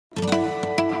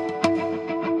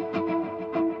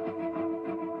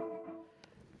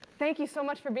thank you so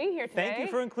much for being here today. Thank you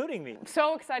for including me.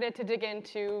 So excited to dig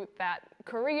into that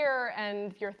career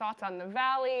and your thoughts on the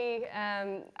Valley.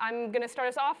 I'm going to start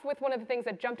us off with one of the things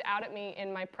that jumped out at me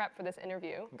in my prep for this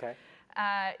interview. Okay.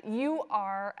 You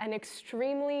are an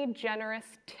extremely generous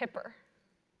tipper.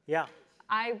 Yeah.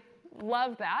 I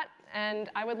love that, and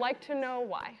I would like to know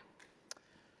why.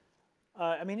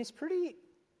 I mean, it's pretty...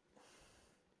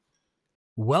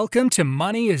 Welcome to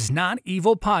Money is Not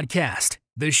Evil podcast,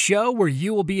 the show where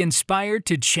you will be inspired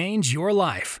to change your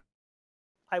life.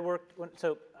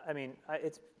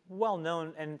 It's well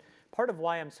known, and part of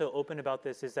why I'm so open about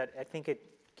this is that I think it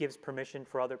gives permission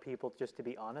for other people just to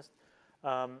be honest.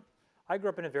 I grew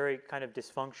up in a very kind of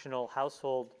dysfunctional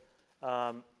household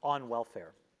on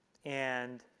welfare,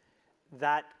 and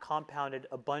that compounded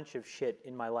a bunch of shit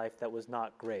in my life that was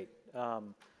not great.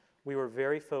 We were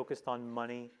very focused on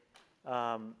money.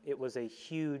 It was a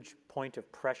huge point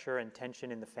of pressure and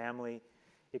tension in the family.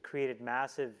 It created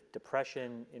massive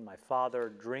depression in my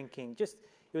father, drinking, it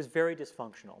was very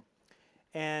dysfunctional.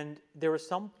 And there was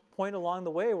some point along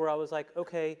the way where I was like,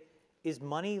 okay, is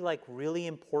money like really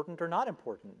important or not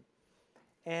important?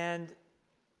 And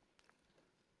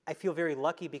I feel very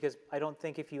lucky because I don't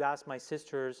think if you ask my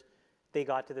sisters, they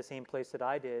got to the same place that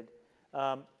I did.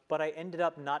 But I ended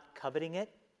up not coveting it.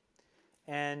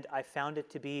 And I found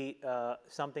it to be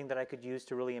something that I could use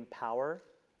to really empower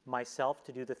myself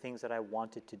to do the things that I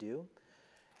wanted to do.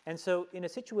 And so in a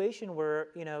situation where,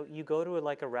 you go to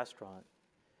a restaurant,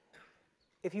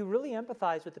 if you really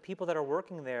empathize with the people that are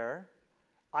working there,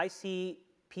 I see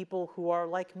people who are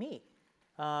like me,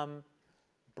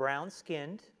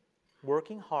 brown-skinned,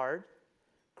 working hard,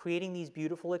 creating these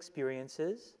beautiful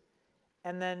experiences,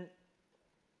 and then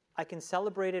I can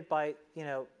celebrate it by,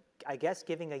 I guess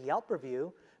giving a Yelp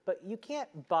review, but you can't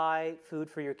buy food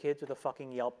for your kids with a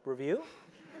fucking Yelp review.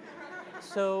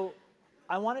 So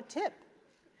I want a tip.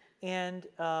 And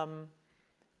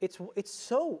it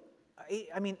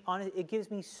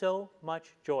gives me so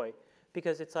much joy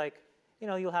because it's like,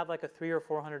 you'll have like a $300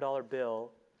 or $400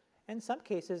 bill. In some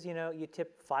cases, you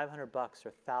tip $500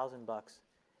 or $1,000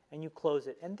 and you close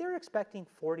it and they're expecting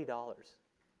 $40.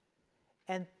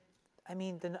 And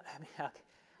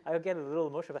I get a little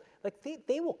emotional, but like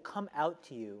they will come out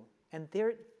to you, and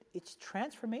it's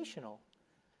transformational,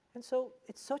 and so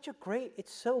it's so great.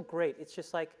 It's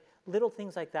just like little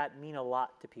things like that mean a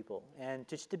lot to people, and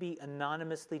just to be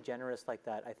anonymously generous like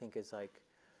that, I think is like,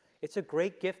 it's a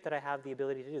great gift that I have the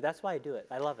ability to do. That's why I do it.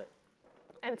 I love it.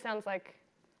 And it sounds like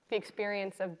the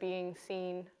experience of being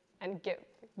seen and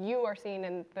you are seen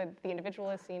and the individual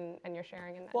is seen and you're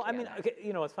sharing in that. Well,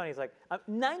 together. What's funny is like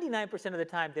 99% of the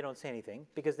time they don't say anything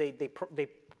because they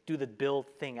do the bill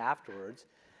thing afterwards,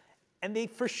 and they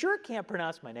for sure can't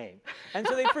pronounce my name, and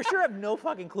so they for sure have no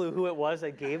fucking clue who it was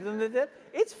that gave them the tip.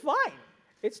 It's fine.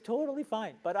 It's totally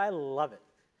fine, but I love it.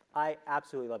 I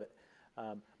absolutely love it.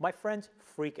 My friends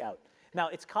freak out. Now,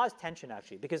 it's caused tension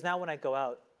actually, because now when I go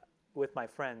out with my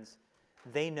friends,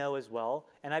 they know as well,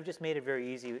 and I've just made it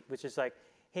very easy, which is like,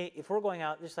 hey, if we're going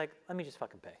out, just like, let me just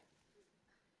fucking pay.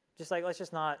 Just like, let's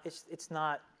just not, it's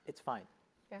fine.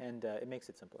 Yeah. And it makes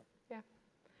it simpler. Yeah.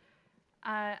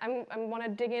 I want to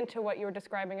dig into what you were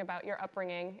describing about your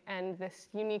upbringing and this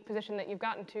unique position that you've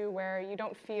gotten to where you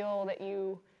don't feel that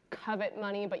you covet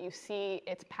money, but you see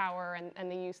its power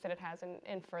and the use that it has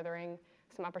in furthering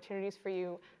some opportunities for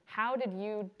you. How did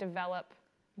you develop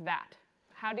that?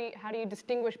 How do you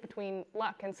distinguish between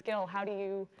luck and skill? How do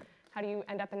you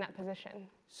end up in that position?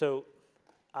 So,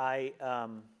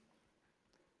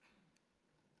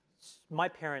 my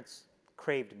parents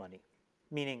craved money,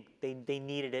 meaning they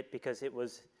needed it because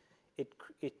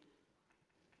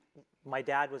my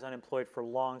dad was unemployed for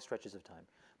long stretches of time.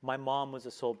 My mom was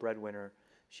a sole breadwinner.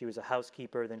 She was a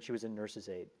housekeeper, then she was a nurse's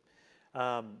aide.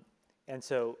 And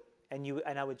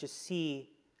I would just see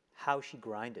how she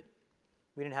grinded.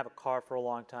 We didn't have a car for a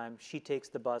long time. She takes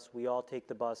the bus. We all take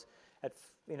the bus.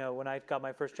 When I got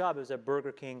my first job, it was at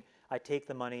Burger King. I'd take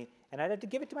the money, and I'd have to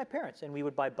give it to my parents, and we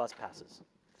would buy bus passes.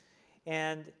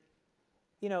 And,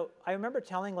 I remember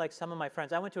telling like some of my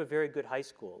friends, I went to a very good high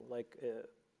school,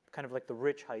 kind of like the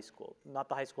rich high school, not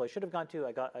the high school I should have gone to.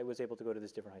 I was able to go to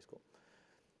this different high school.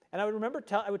 And I would remember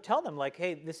I would tell them like,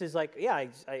 hey, this is like, yeah,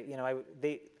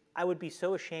 I would be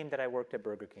so ashamed that I worked at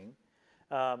Burger King.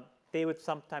 They would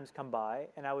sometimes come by,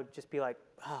 and I would just be like,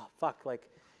 oh, fuck,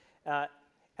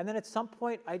 and then at some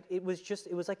point, it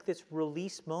was like this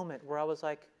release moment where I was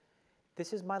like,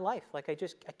 this is my life. Like, I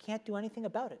can't do anything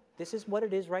about it. This is what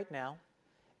it is right now.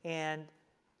 And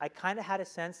I kind of had a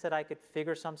sense that I could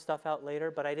figure some stuff out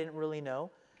later, but I didn't really know.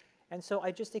 And so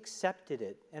I just accepted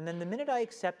it. And then the minute I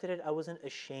accepted it, I wasn't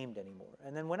ashamed anymore.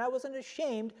 And then when I wasn't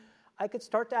ashamed, I could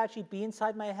start to actually be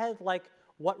inside my head like,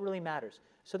 what really matters?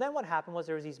 So then what happened was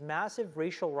there was these massive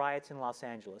racial riots in Los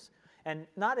Angeles. And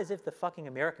not as if the fucking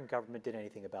American government did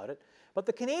anything about it, but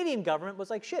the Canadian government was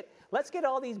like, shit, let's get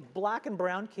all these black and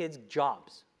brown kids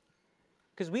jobs.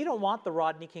 Because we don't want the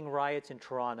Rodney King riots in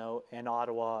Toronto and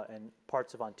Ottawa and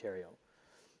parts of Ontario.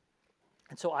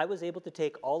 And so I was able to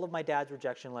take all of my dad's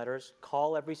rejection letters,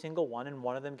 call every single one, and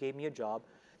one of them gave me a job.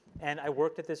 And I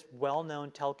worked at this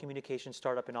well-known telecommunications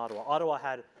startup in Ottawa. Ottawa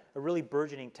had a really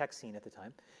burgeoning tech scene at the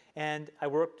time. And I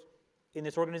worked in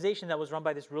this organization that was run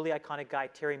by this really iconic guy,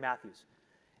 Terry Matthews.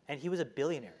 And he was a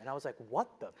billionaire. And I was like, what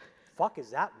the fuck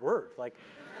is that word? Like,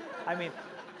 I mean,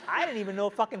 I didn't even know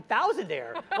fucking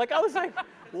thousandaire. Like, I was like,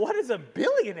 what is a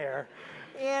billionaire?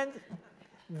 And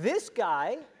this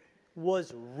guy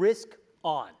was risk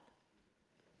on.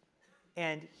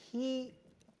 And he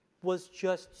was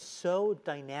just so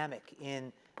dynamic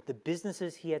in the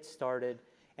businesses he had started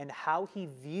and how he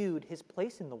viewed his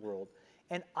place in the world.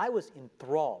 And I was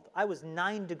enthralled. I was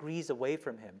 9 degrees away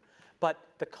from him. But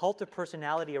the cult of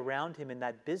personality around him in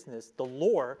that business, the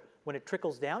lore, when it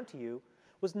trickles down to you,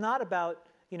 was not about,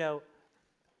 you know,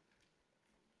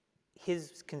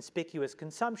 his conspicuous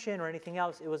consumption or anything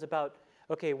else. It was about,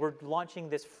 okay, we're launching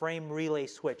this frame relay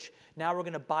switch. Now we're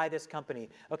going to buy this company.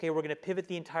 Okay, we're going to pivot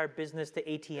the entire business to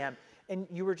ATM. And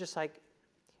you were just like,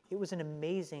 it was an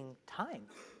amazing time.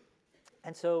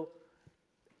 And so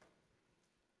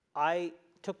I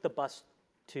took the bus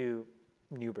to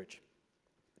Newbridge.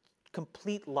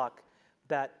 Complete luck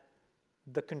that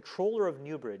the controller of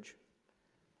Newbridge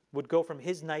would go from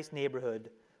his nice neighborhood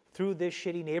through this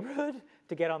shitty neighborhood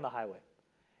to get on the highway.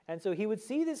 And so he would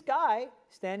see this guy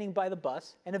standing by the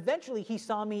bus, and eventually he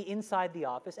saw me inside the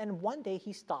office, and one day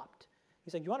he stopped.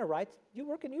 He's like, you want to ride? You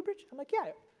work at Newbridge? I'm like, yeah.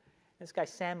 And this guy,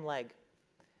 Sam Legg.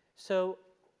 So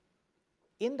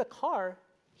in the car,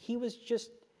 he was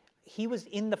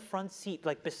in the front seat,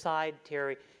 like beside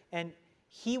Terry, and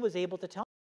he was able to tell me.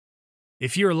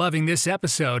 If you're loving this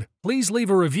episode, please leave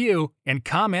a review and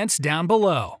comments down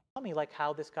below. Tell me like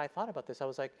how this guy thought about this. I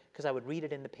was like, because I would read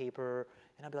it in the paper,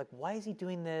 and I'd be like, why is he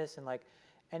doing this?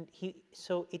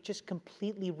 So it just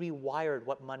completely rewired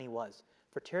what money was.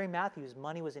 For Terry Matthews,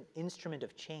 money was an instrument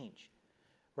of change,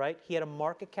 right? He had a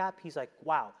market cap. He's like,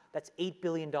 wow, that's $8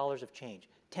 billion of change,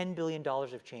 $10 billion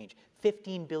of change,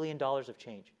 $15 billion of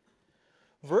change.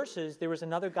 Versus there was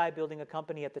another guy building a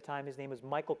company at the time. His name was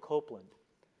Michael Copeland,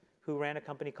 who ran a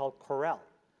company called Corel,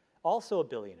 also a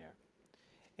billionaire.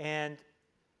 And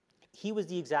he was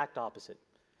the exact opposite.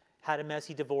 Had a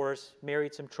messy divorce,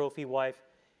 married some trophy wife.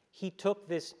 He took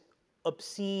this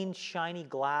obscene, shiny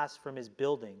glass from his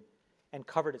building and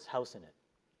covered his house in it.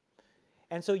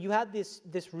 And so you had this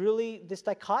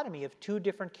dichotomy of two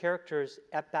different characters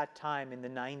at that time in the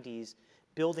 90s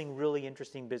building really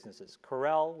interesting businesses.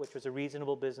 Corel, which was a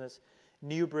reasonable business,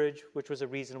 Newbridge, which was a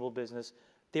reasonable business.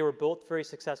 They were both very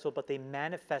successful, but they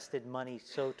manifested money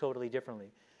so totally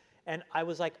differently. And I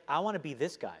was like, I want to be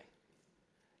this guy.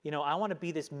 You know, I want to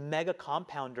be this mega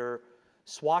compounder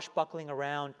swashbuckling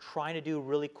around trying to do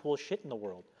really cool shit in the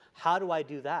world. How do I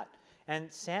do that?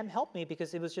 And Sam helped me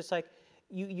because it was just like,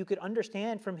 you could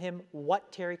understand from him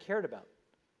what Terry cared about.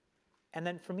 And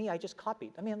then for me, I just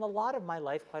copied. I mean, a lot of my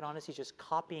life, quite honestly, is just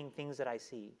copying things that I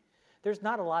see. There's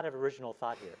not a lot of original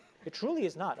thought here. It truly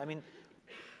is not. I mean,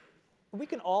 we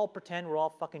can all pretend we're all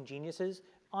fucking geniuses.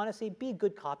 Honestly, be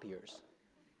good copiers.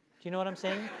 Do you know what I'm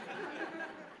saying?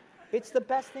 It's the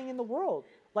best thing in the world.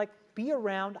 Like, be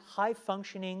around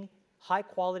high-functioning,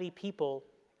 high-quality people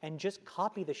and just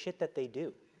copy the shit that they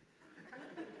do.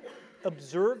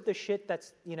 Observe the shit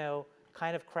that's, you know,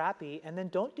 kind of crappy, and then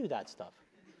don't do that stuff.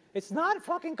 It's not a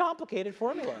fucking complicated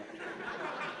formula.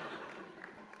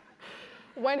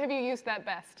 When have you used that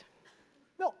best?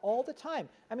 No, all the time.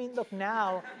 I mean, look,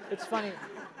 now, it's funny.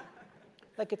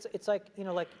 Like, it's like, you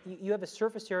know, like, you have a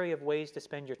surface area of ways to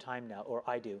spend your time now, or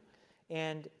I do.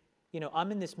 And, you know,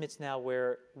 I'm in this midst now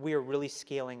where we are really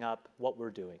scaling up what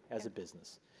we're doing as a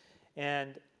business.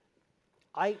 And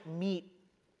I meet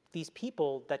these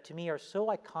people that to me are so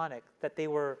iconic that they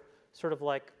were sort of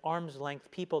like arm's length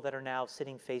people that are now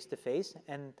sitting face to face,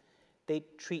 and they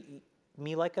treat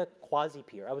me like a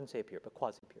quasi-peer. I wouldn't say a peer, but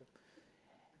quasi-peer.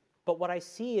 But what I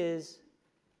see is,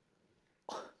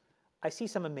 I see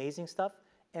some amazing stuff,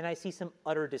 and I see some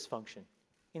utter dysfunction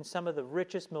in some of the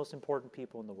richest, most important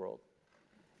people in the world.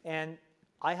 And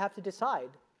I have to decide,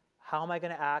 how am I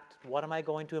going to act? What am I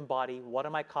going to embody? What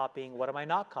am I copying? What am I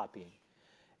not copying?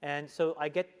 And so I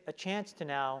get a chance to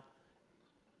now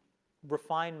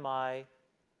refine my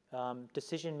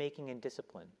decision making and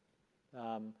discipline.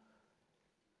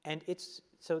 And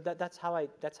so that's how it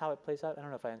plays out. I don't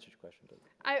know if I answered your question.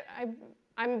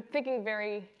 I'm thinking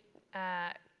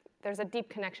there's a deep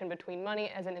connection between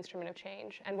money as an instrument of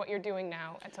change and what you're doing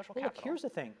now at Social Capital. Look, here's the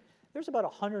thing. There's about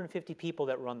 150 people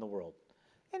that run the world.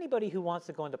 Anybody who wants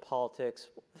to go into politics,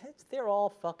 they're all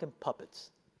fucking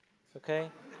puppets, okay?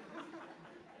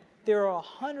 There are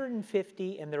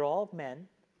 150, and they're all men,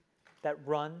 that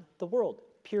run the world,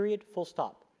 period, full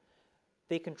stop.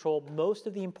 They control most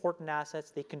of the important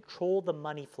assets. They control the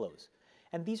money flows.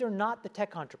 And these are not the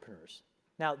tech entrepreneurs.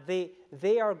 Now,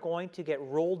 they are going to get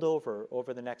rolled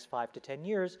over the next 5 to 10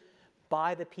 years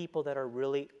by the people that are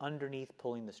really underneath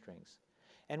pulling the strings.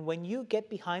 And when you get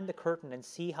behind the curtain and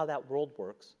see how that world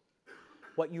works,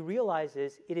 what you realize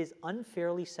is it is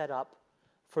unfairly set up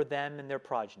for them and their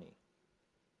progeny.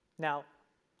 Now,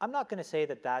 I'm not going to say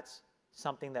that that's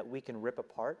something that we can rip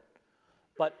apart,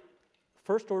 but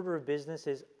first order of business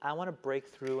is I want to break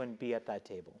through and be at that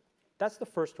table. That's the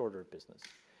first order of business.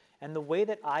 And the way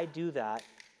that I do that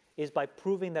is by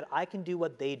proving that I can do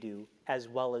what they do as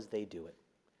well as they do it.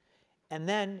 And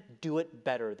then do it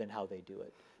better than how they do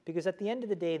it. Because at the end of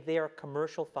the day, they are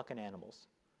commercial fucking animals.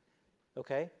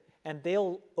 Okay? And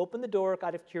they'll open the door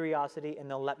out of curiosity and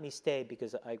they'll let me stay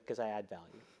because I add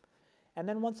value. And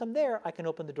then once I'm there, I can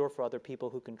open the door for other people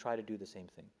who can try to do the same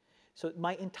thing. So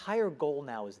my entire goal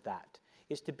now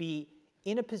is to be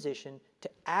in a position to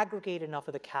aggregate enough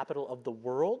of the capital of the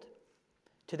world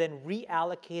to then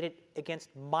reallocate it against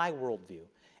my worldview.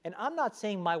 And I'm not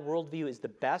saying my worldview is the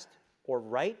best or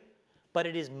right, but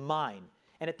it is mine.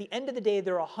 And at the end of the day,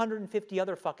 there are 150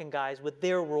 other fucking guys with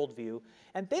their worldview,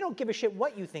 and they don't give a shit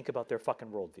what you think about their fucking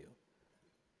worldview.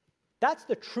 That's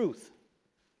the truth.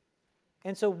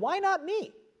 And so why not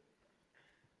me?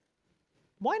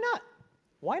 Why not?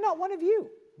 Why not one of you?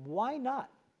 Why not?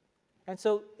 And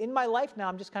so in my life now,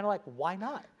 I'm just kind of like, why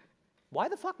not? Why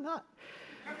the fuck not?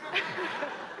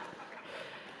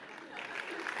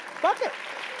 Fuck it.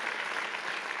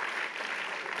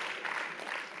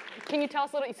 Can you tell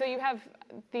us a little, so you have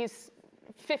these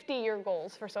 50-year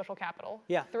goals for Social Capital.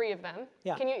 Yeah. 3 of them.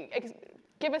 Yeah. Can you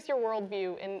give us your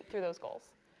worldview through those goals?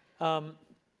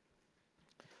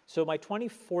 So my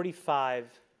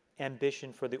 2045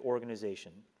 ambition for the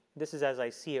organization, this is as I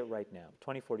see it right now,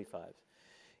 2045,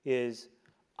 is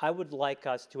I would like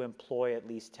us to employ at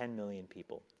least 10 million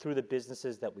people through the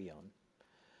businesses that we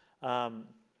own.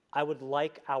 I would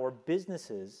like our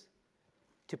businesses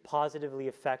to positively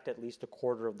affect at least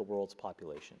 1/4 of the world's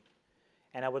population.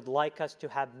 And I would like us to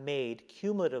have made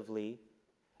cumulatively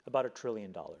about $1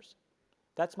 trillion.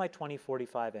 That's my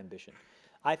 2045 ambition.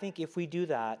 I think if we do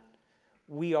that,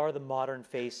 we are the modern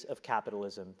face of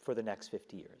capitalism for the next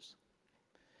 50 years.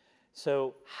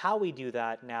 So how we do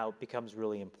that now becomes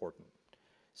really important.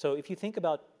 So if you think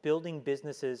about building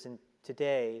businesses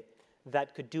today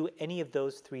that could do any of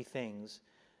those 3 things,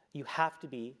 you have to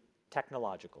be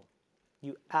technological.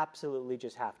 You absolutely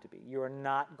just have to be. You are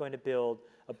not going to build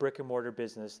a brick and mortar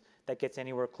business that gets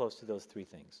anywhere close to those 3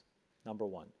 things, number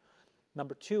 1.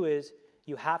 Number 2 is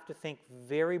you have to think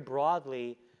very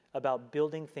broadly about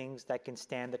building things that can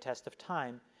stand the test of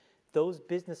time. Those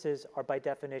businesses are by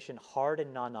definition hard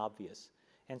and non-obvious.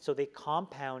 And so they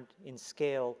compound in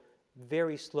scale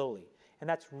very slowly. And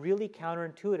that's really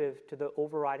counterintuitive to the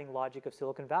overriding logic of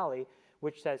Silicon Valley,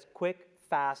 which says quick,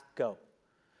 fast, go,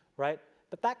 right?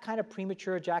 But that kind of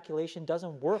premature ejaculation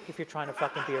doesn't work if you're trying to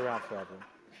fucking be around forever.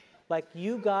 Like,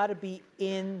 you gotta be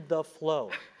in the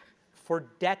flow for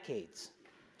decades.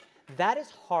 That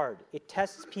is hard. It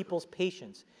tests people's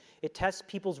patience. It tests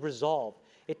people's resolve.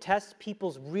 It tests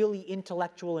people's really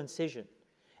intellectual incision.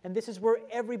 And this is where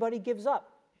everybody gives up.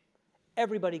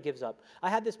 Everybody gives up. I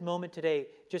had this moment today,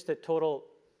 just a total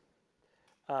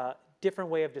different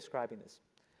way of describing this.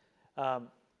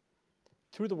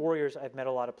 Through the Warriors, I've met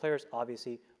a lot of players,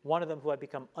 obviously. One of them who I've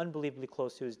become unbelievably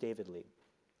close to is David Lee.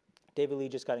 David Lee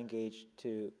just got engaged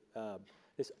to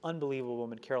this unbelievable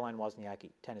woman, Caroline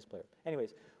Wozniacki, tennis player.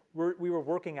 Anyways, we were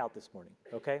working out this morning,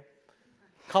 okay?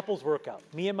 Couples workout.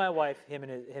 Me and my wife, him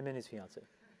and his fiance.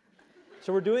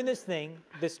 So we're doing this thing,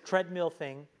 this treadmill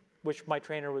thing, which my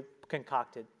trainer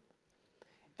concocted.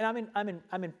 And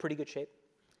I'm in pretty good shape.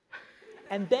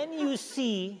 And then you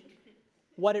see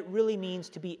what it really means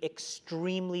to be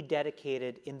extremely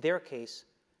dedicated, in their case,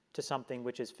 to something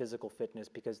which is physical fitness,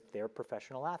 because they're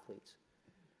professional athletes.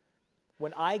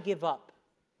 When I give up,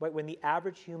 right, when the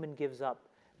average human gives up,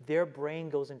 their brain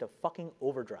goes into fucking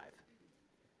overdrive,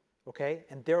 okay?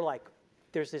 And they're like,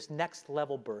 there's this next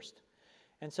level burst.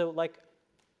 And so, like,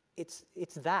 it's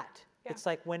that. Yeah. It's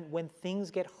like when things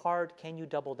get hard, can you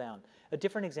double down? A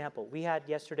different example, we had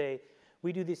yesterday,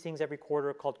 we do these things every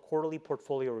quarter called quarterly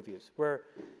portfolio reviews, where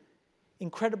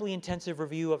incredibly intensive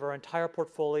review of our entire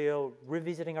portfolio,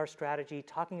 revisiting our strategy,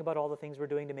 talking about all the things we're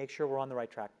doing to make sure we're on the right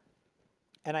track.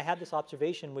 And I had this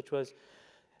observation, which was,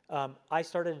 I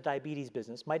started a diabetes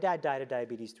business. My dad died of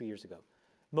diabetes 3 years ago.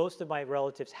 Most of my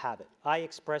relatives have it. I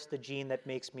express the gene that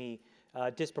makes me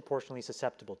disproportionately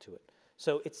susceptible to it.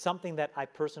 So it's something that I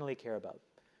personally care about.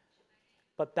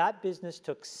 But that business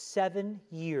took 7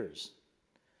 years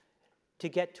to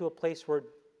get to a place where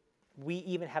we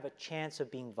even have a chance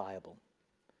of being viable.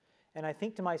 And I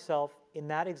think to myself, in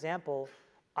that example,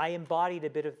 I embodied a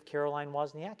bit of Caroline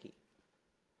Wozniacki.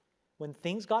 When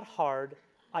things got hard,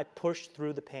 I pushed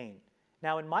through the pain.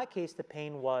 Now, in my case, the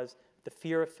pain was the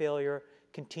fear of failure,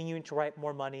 continuing to write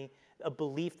more money, a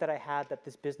belief that I had that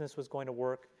this business was going to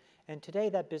work. And today,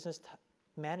 that business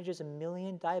manages 1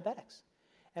 million diabetics.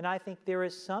 And I think there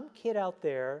is some kid out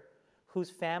there whose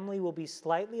family will be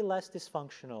slightly less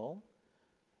dysfunctional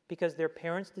because their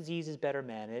parents' disease is better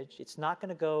managed. It's not going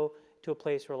to go to a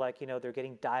place where, like, they're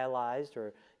getting dialyzed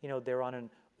or, they're on an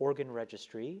organ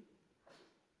registry.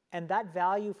 And that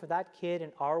value for that kid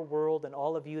in our world and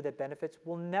all of you that benefits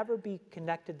will never be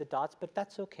connected the dots, but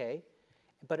that's okay.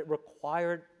 But it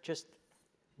required just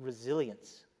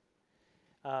resilience.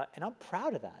 And I'm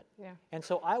proud of that. Yeah. And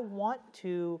so I want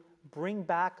to bring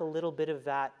back a little bit of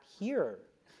that here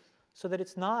so that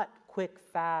it's not quick,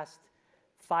 fast,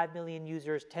 5 million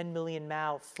users, 10 million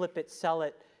MAU, flip it, sell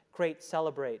it, great,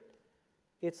 celebrate.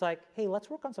 It's like, hey, let's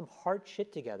work on some hard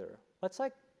shit together. Let's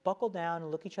buckle down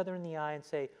and look each other in the eye and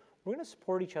say, we're going to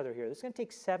support each other here. This is going to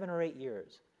take 7 or 8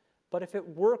 years. But if it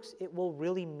works, it will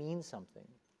really mean something.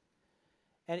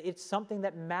 And it's something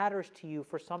that matters to you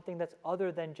for something that's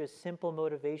other than just simple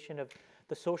motivation of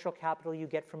the social capital you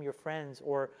get from your friends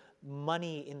or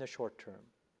money in the short term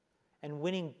and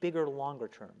winning bigger, longer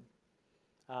term.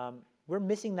 We're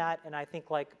missing that, and I think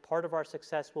part of our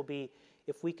success will be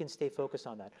if we can stay focused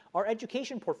on that. Our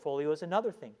education portfolio is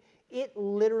another thing. It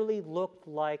literally looked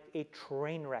like a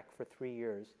train wreck for 3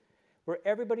 years, where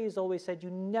everybody has always said, you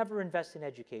never invest in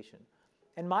education.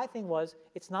 And my thing was,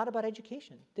 it's not about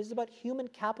education. This is about human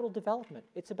capital development.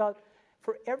 It's about,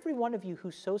 for every one of you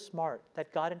who's so smart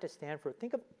that got into Stanford,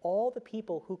 think of all the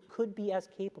people who could be as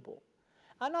capable.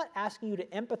 I'm not asking you to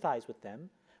empathize with them,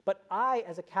 but I,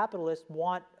 as a capitalist,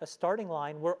 want a starting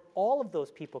line where all of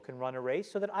those people can run a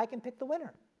race so that I can pick the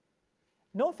winner.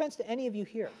 No offense to any of you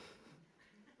here.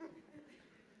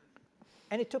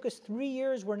 And it took us 3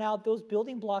 years where now those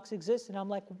building blocks exist, and I'm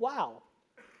like, wow.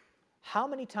 How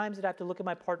many times did I have to look at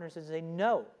my partners and say,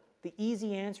 no, the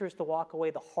easy answer is to walk away,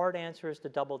 the hard answer is to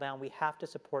double down, we have to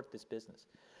support this business.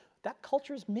 That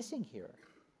culture is missing here.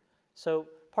 So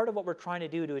part of what we're trying to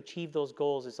do to achieve those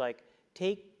goals is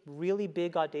take really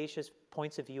big, audacious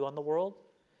points of view on the world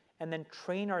and then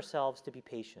train ourselves to be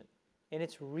patient. And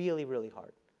it's really, really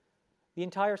hard. The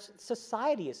entire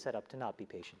society is set up to not be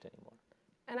patient anymore.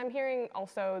 And I'm hearing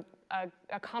also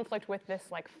a conflict with this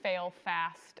fail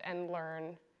fast and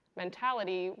learn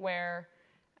mentality where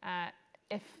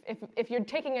if you're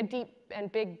taking a deep and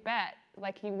big bet,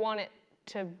 you want it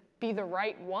to be the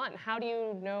right one. How do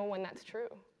you know when that's true?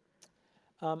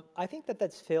 I think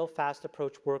that fail fast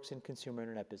approach works in consumer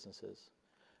internet businesses,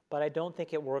 but I don't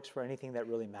think it works for anything that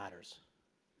really matters.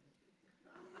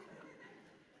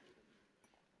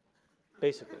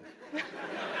 Basically.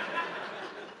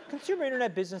 Consumer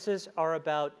internet businesses are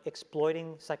about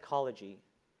exploiting psychology.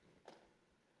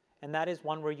 And that is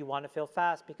one where you want to fail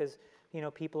fast because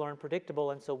people are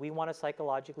unpredictable, and so we want to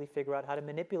psychologically figure out how to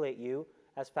manipulate you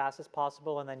as fast as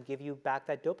possible and then give you back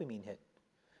that dopamine hit.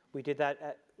 We did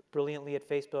that brilliantly at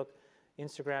Facebook.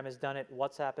 Instagram has done it.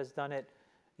 WhatsApp has done it.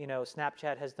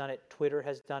 Snapchat has done it. Twitter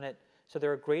has done it. So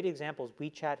there are great examples.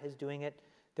 WeChat is doing it.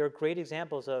 There are great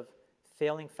examples of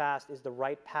failing fast is the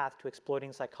right path to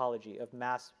exploiting psychology of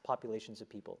mass populations of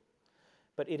people.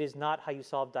 But it is not how you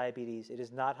solve diabetes. It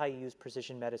is not how you use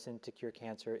precision medicine to cure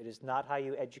cancer. It is not how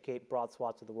you educate broad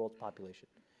swaths of the world's population.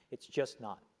 It's just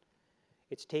not.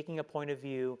 It's taking a point of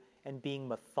view and being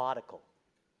methodical.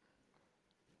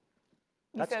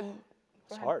 It's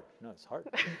hard. No, it's hard.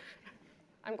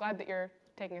 I'm glad that you're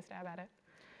taking a stab at it.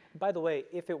 By the way,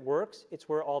 if it works, it's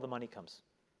where all the money comes.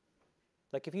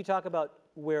 If you talk about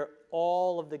where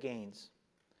all of the gains,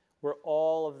 where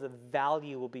all of the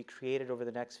value will be created over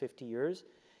the next 50 years,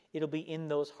 it'll be in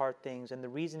those hard things. And the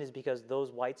reason is because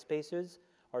those white spaces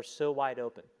are so wide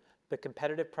open. The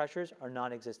competitive pressures are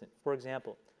non-existent. For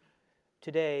example,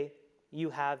 today you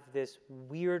have this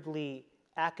weirdly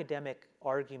academic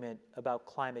argument about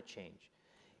climate change.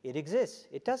 It exists.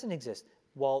 It doesn't exist.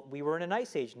 Well, we were in an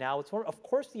ice age. Now it's warm. Of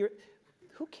course,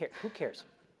 who cares?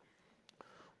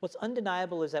 What's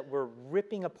undeniable is that we're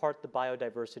ripping apart the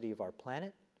biodiversity of our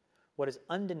planet. What is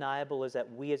undeniable is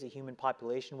that we as a human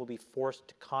population will be forced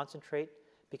to concentrate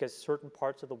because certain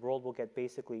parts of the world will get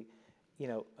basically,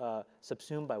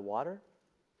 subsumed by water.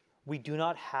 We do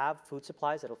not have food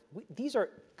supplies. These are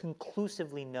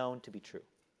conclusively known to be true.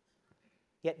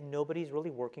 Yet nobody's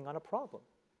really working on a problem.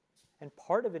 And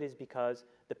part of it is because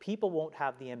the people won't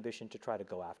have the ambition to try to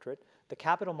go after it. The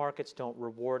capital markets don't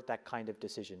reward that kind of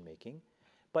decision making.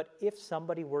 But if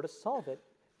somebody were to solve it,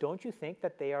 don't you think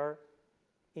that they are,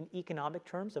 in economic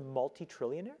terms, a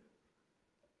multi-trillionaire?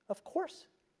 Of course.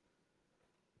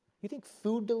 You think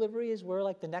food delivery is where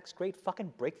like the next great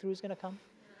fucking breakthrough is going to come?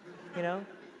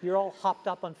 You're all hopped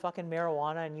up on fucking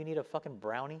marijuana and you need a fucking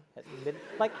brownie at midnight.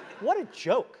 Like, what a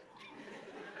joke.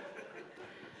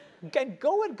 And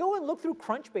go and look through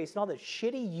Crunchbase and all the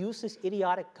shitty, useless,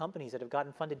 idiotic companies that have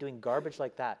gotten funded doing garbage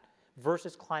like that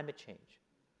versus climate change.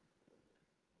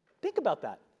 Think about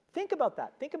that. Think about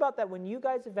that. Think about that when you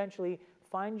guys eventually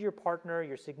find your partner,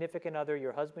 your significant other,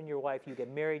 your husband, your wife, you get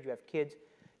married, you have kids,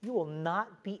 you will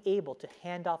not be able to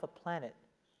hand off a planet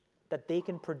that they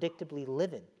can predictably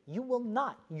live in. You will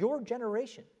not. Your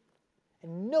generation.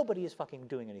 And nobody is fucking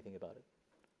doing anything about it.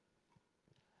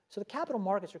 So the capital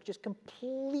markets are just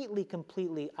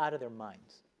completely out of their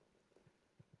minds.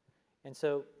 And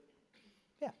so,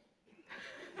 yeah.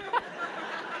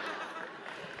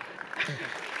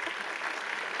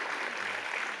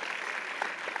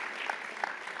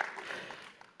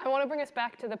 I want to bring us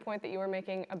back to the point that you were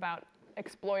making about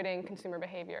exploiting consumer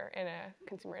behavior in a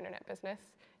consumer internet business.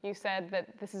 You said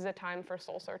that this is a time for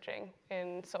soul searching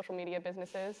in social media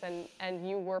businesses, and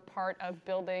you were part of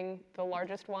building the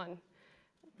largest one.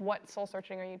 What soul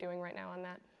searching are you doing right now on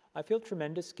that? I feel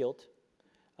tremendous guilt.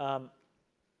 I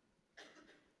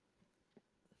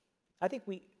think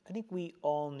we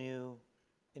all knew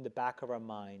in the back of our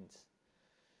minds,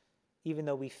 even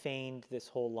though we feigned this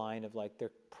whole line of like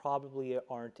there probably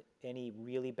aren't any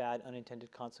really bad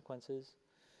unintended consequences.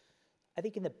 I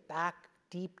think in the back,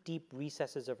 deep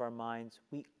recesses of our minds,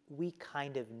 we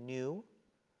kind of knew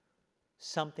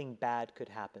something bad could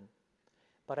happen.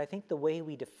 But I think the way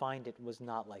we defined it was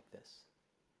not like this.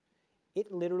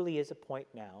 It literally is a point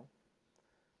now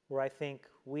where I think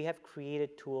we have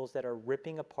created tools that are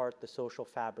ripping apart the social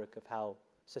fabric of how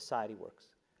society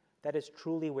works. That is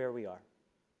truly where we are.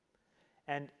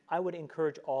 And I would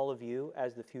encourage all of you,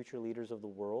 as the future leaders of the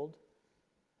world,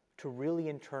 to really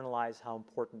internalize how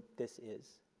important this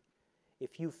is.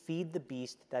 If you feed the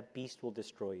beast, that beast will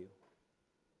destroy you.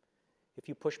 If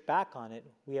you push back on it,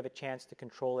 we have a chance to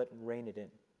control it and rein it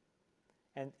in.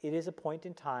 And it is a point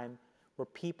in time where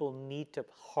people need to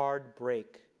hard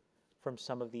break from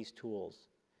some of these tools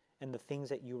and the things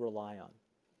that you rely on.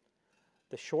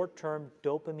 The short-term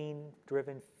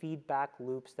dopamine-driven feedback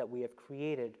loops that we have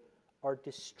created are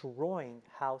destroying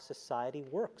how society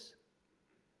works.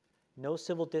 No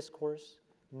civil discourse,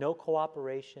 no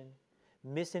cooperation,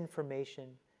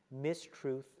 misinformation,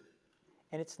 mistruth.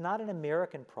 And it's not an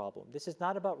American problem. This is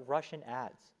not about Russian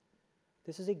ads.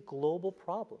 This is a global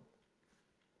problem.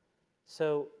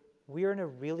 So we are in a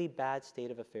really bad state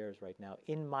of affairs right now,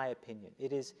 in my opinion.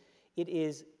 It is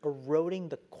eroding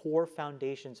the core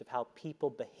foundations of how people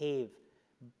behave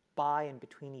by and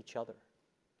between each other.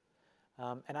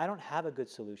 And I don't have a good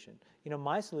solution.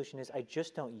 My solution is I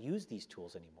just don't use these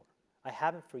tools anymore. I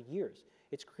haven't for years.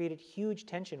 It's created huge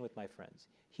tension with my friends,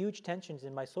 huge tensions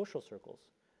in my social circles.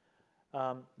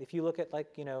 If you look at my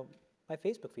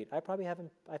Facebook feed, I've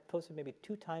posted maybe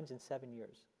 2 times in 7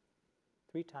 years,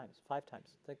 3 times, 5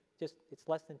 times. It's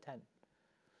less than 10.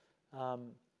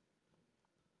 And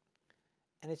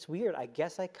it's weird. I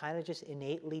guess I kind of just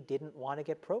innately didn't want to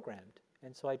get programmed.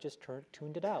 And so I just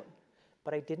tuned it out.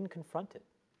 But I didn't confront it.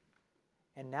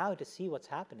 And now to see what's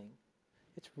happening,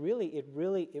 it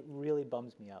really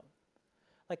bums me out.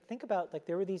 Think about,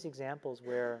 there were these examples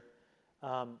where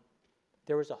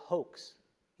there was a hoax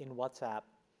in WhatsApp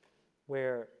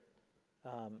where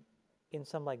in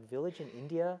some village in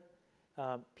India,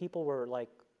 people were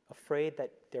afraid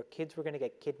that their kids were going to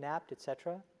get kidnapped,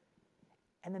 etc.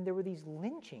 And then there were these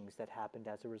lynchings that happened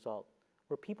as a result,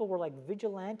 where people were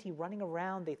vigilante running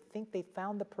around. They think they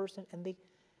found the person, and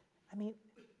I mean,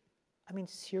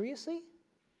 seriously?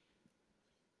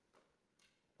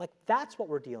 That's what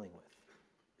we're dealing with.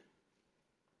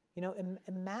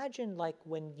 Imagine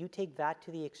when you take that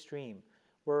to the extreme,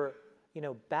 where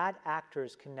bad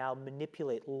actors can now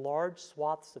manipulate large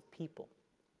swaths of people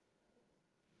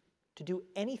to do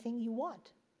anything you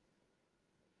want.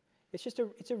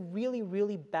 It's a really,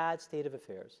 really bad state of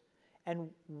affairs. And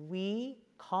we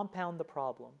compound the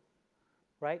problem,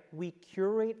 right? We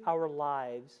curate our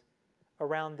lives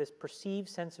around this perceived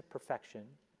sense of perfection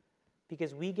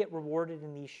because we get rewarded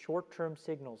in these short-term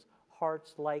signals,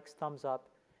 hearts, likes, thumbs up,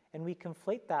 and we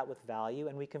conflate that with value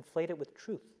and we conflate it with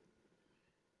truth.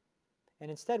 And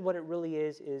instead what it really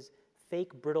is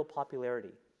fake, brittle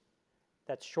popularity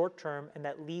that's short-term and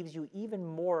that leaves you even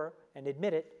more, and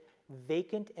admit it,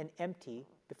 vacant and empty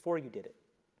before you did it.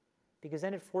 Because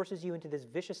then it forces you into this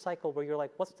vicious cycle where you're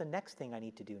like, what's the next thing I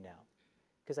need to do now?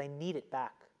 Because I need it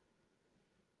back.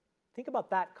 Think about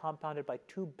that compounded by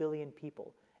 2 billion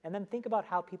people. And then think about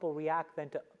how people react then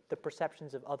to the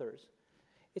perceptions of others.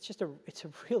 It's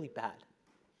really bad.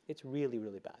 It's really,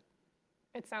 really bad.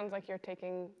 It sounds like you're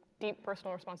taking deep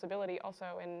personal responsibility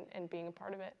also in being a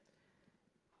part of it.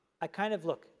 I kind of,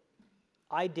 look,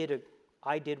 I did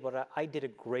a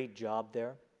great job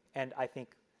there, and I think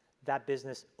that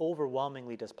business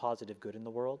overwhelmingly does positive good in the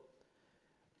world.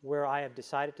 Where I have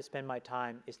decided to spend my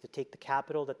time is to take the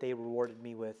capital that they rewarded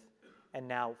me with and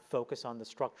now focus on the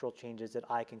structural changes that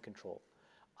I can control.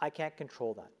 I can't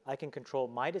control that. I can control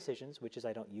my decisions, which is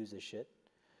I don't use this shit.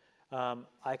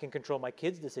 I can control my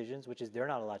kids' decisions, which is they're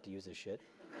not allowed to use this shit.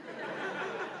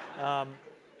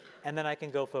 And then I can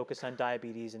go focus on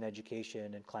diabetes and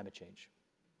education and climate change.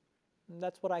 And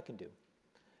that's what I can do.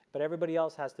 But everybody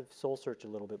else has to soul search a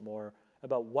little bit more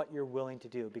about what you're willing to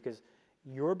do, because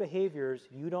your behaviors,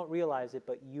 you don't realize it,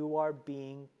 but you are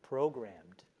being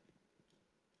programmed.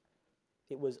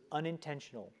 It was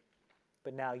unintentional,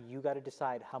 but now you got to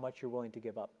decide how much you're willing to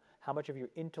give up, how much of your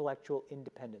intellectual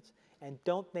independence. And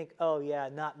don't think, oh yeah,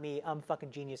 not me, I'm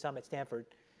fucking genius, I'm at Stanford.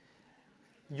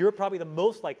 You're probably the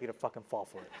most likely to fucking fall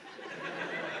for it.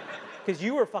 Because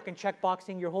you were fucking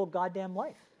checkboxing your whole goddamn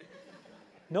life.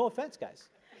 No offense, guys.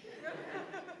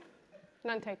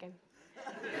 None taken.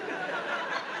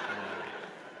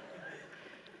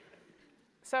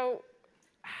 So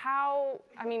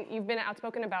you've been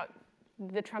outspoken about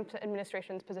the Trump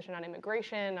administration's position on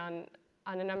immigration, on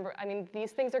a number,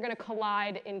 these things are going to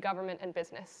collide in government and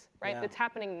business, right? Yeah. It's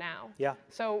happening now. Yeah.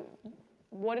 So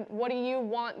what do you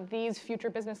want these future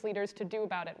business leaders to do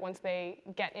about it once they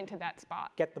get into that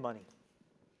spot? Get the money.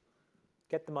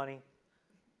 Get the money.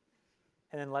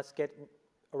 And then let's get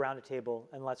around a table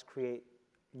and let's create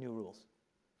new rules.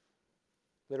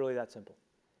 Literally that simple.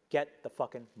 Get the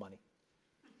fucking money.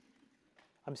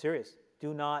 I'm serious.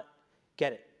 Do not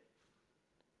get it.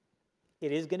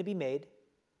 It is going to be made.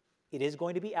 It is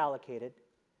going to be allocated.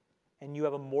 And you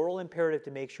have a moral imperative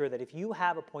to make sure that if you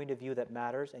have a point of view that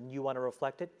matters and you want to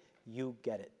reflect it, you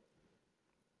get it.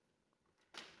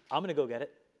 I'm going to go get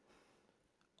it.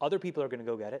 Other people are going to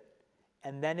go get it.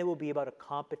 And then it will be about a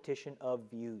competition of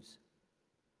views.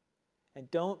 And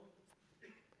don't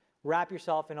wrap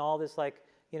yourself in all this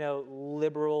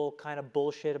liberal kind of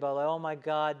bullshit about, oh my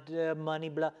God, money,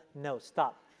 blah. No,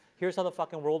 stop. Here's how the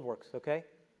fucking world works, okay?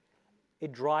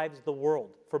 It drives the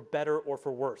world, for better or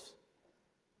for worse.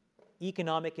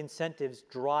 Economic incentives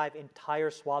drive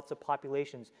entire swaths of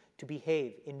populations to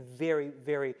behave in very,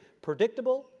 very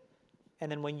predictable,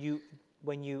 and then when you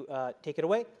take it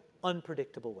away,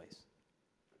 unpredictable ways.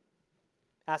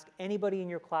 Ask anybody in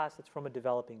your class that's from a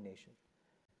developing nation.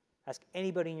 Ask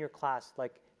anybody in your class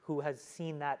who has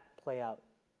seen that play out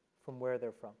from where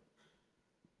they're from.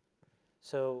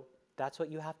 So that's what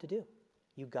you have to do.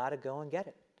 You got to go and get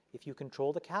it. If you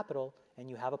control the capital and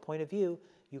you have a point of view,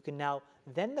 you can now,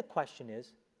 then the question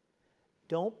is,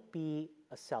 don't be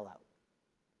a sellout.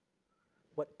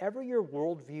 Whatever your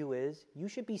worldview is, you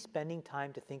should be spending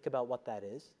time to think about what that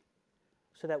is,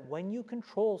 so that when you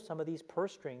control some of these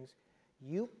purse strings,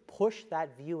 you push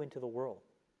that view into the world.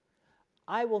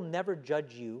 I will never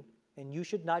judge you, and you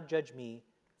should not judge me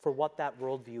for what that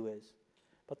worldview is.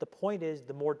 But the point is,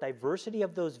 the more diversity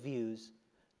of those views,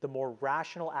 the more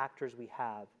rational actors we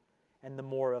have, and the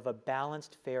more of a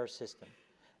balanced, fair system.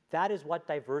 That is what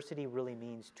diversity really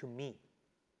means to me.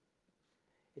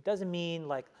 It doesn't mean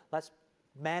let's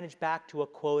manage back to a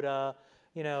quota.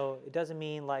 It doesn't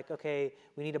mean okay,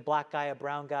 we need a black guy, a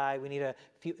brown guy, we need a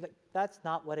few. That's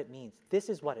not what it means. This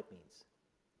is what it means.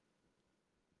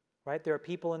 Right? There are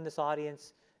people in this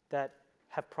audience that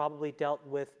have probably dealt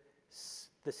with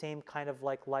the same kind of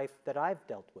life that I've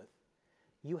dealt with.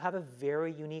 You have a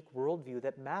very unique worldview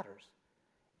that matters.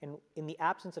 And in the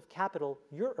absence of capital,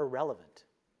 you're irrelevant.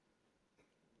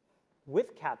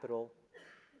 With capital,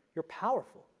 you're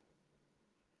powerful.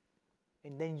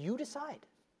 And then you decide.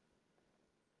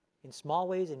 In small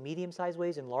ways, in medium-sized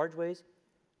ways, in large ways,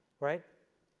 right?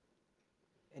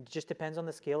 It just depends on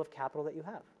the scale of capital that you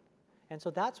have. And so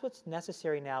that's what's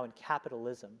necessary now in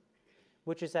capitalism,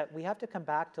 which is that we have to come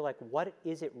back to like, what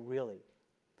is it really?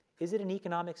 Is it an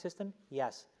economic system?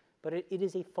 Yes, but it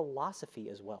is a philosophy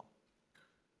as well,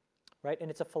 right? And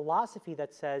it's a philosophy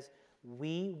that says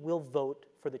we will vote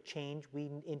for the change we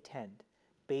intend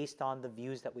based on the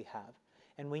views that we have.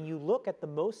 And when you look at the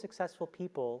most successful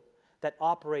people that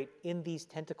operate in these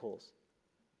tentacles,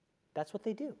 that's what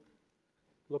they do.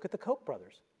 Look at the Koch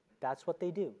brothers. That's what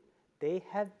they do. They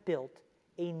have built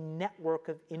a network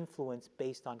of influence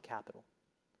based on capital.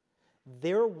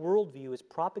 Their worldview is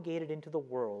propagated into the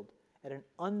world at an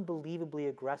unbelievably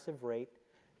aggressive rate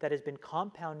that has been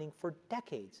compounding for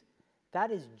decades.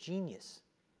 That is genius.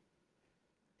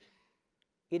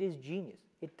 It is genius.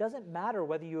 It doesn't matter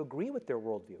whether you agree with their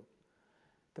worldview.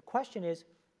 The question is,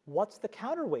 what's the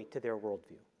counterweight to their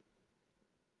worldview?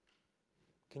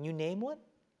 Can you name one?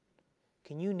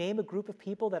 Can you name a group of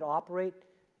people that operate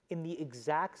in the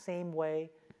exact same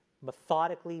way,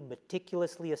 methodically,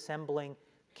 meticulously assembling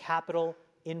capital,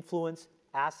 influence,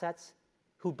 assets,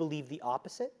 who believe the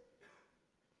opposite?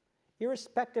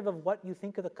 Irrespective of what you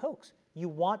think of the Kochs, you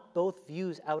want both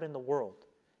views out in the world,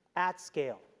 at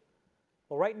scale.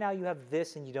 Well, right now you have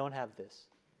this and you don't have this.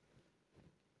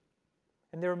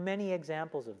 And there are many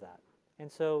examples of that. And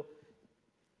so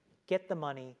get the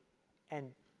money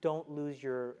and don't lose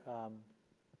your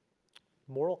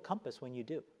moral compass when you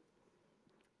do.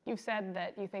 You've said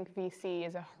that you think VC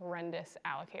is a horrendous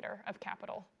allocator of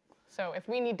capital. So if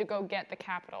we need to go get the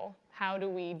capital, how do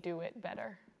we do it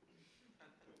better?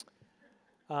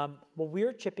 Well,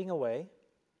 we're chipping away.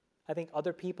 I think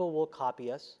other people will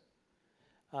copy us.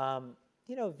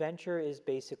 You know, venture is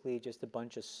basically just a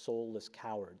bunch of soulless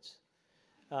cowards.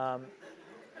 You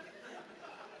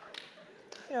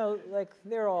know, like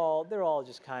they're all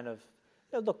just kind of,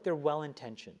 you know, look, they're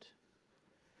well-intentioned.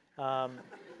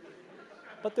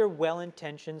 But they're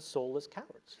well-intentioned, soulless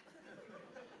cowards.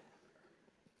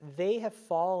 They have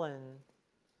fallen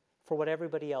for what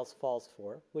everybody else falls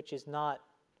for, which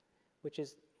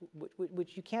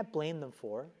you can't blame them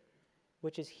for,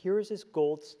 which is here's this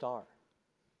gold star.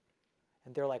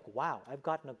 And they're like, wow, I've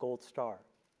gotten a gold star.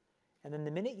 And then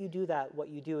the minute you do that, what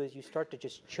you do is you start to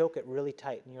just choke it really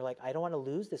tight. And you're like, I don't want to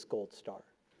lose this gold star.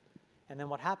 And then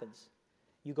what happens?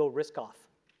 You go risk off.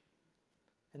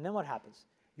 And then what happens?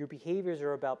 Your behaviors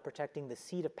are about protecting the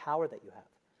seat of power that you have,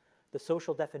 the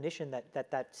social definition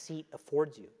that seat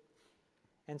affords you.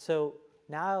 And so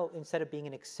now, instead of being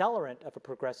an accelerant of a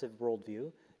progressive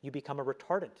worldview, you become a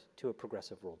retardant to a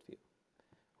progressive worldview,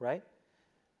 right?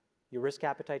 Your risk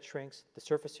appetite shrinks, the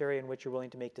surface area in which you're willing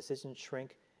to make decisions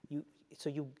shrink. And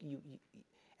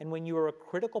when you are a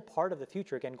critical part of the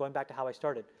future, again, going back to how I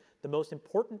started, the most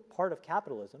important part of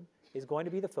capitalism is going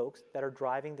to be the folks that are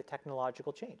driving the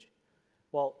technological change.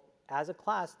 Well, as a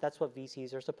class, that's what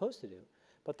VCs are supposed to do.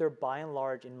 But they're by and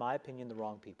large, in my opinion, the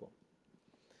wrong people.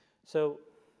 So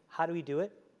how do we do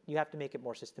it? You have to make it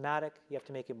more systematic. You have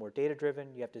to make it more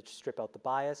data-driven. You have to strip out the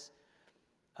bias.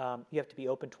 You have to be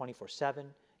open 24/7.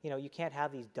 You know, you can't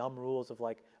have these dumb rules of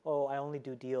like, oh, I only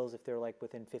do deals if they're like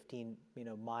within 15,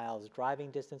 miles driving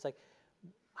distance. Like,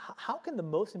 how can the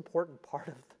most important part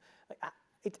of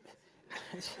it?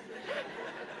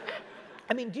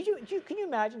 I mean, can you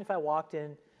imagine if I walked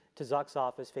in to Zuck's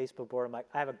office, Facebook board, I'm like,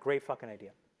 I have a great fucking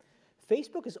idea.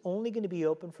 Facebook is only going to be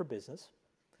open for business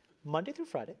Monday through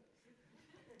Friday,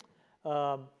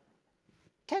 10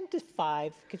 to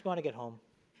 5, because we want to get home.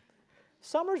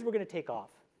 Summers, we're going to take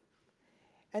off.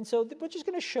 And so we're just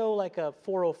going to show like a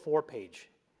 404 page.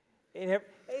 Does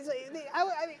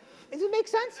it make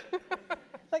sense?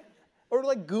 Or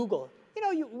like Google.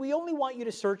 We only want you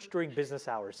to search during business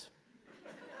hours.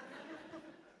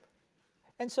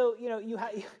 And so, you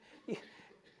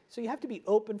have to be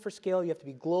open for scale. You have to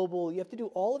be global. You have to do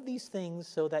all of these things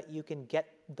so that you can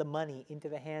get the money into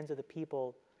the hands of the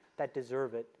people that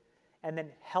deserve it, and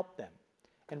then help them.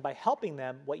 And by helping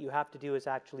them, what you have to do is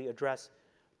actually address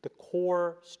the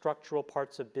core structural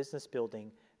parts of business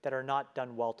building that are not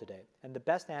done well today. And the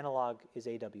best analog is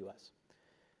AWS.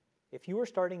 If you were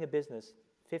starting a business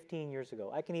 15 years ago,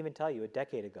 I can even tell you a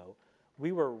decade ago,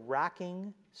 we were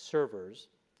racking servers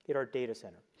in our data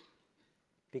center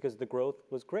because the growth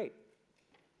was great.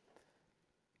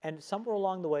 And somewhere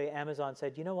along the way, Amazon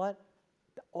said, you know what?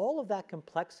 All of that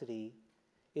complexity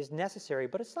is necessary,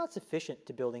 but it's not sufficient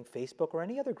to building Facebook or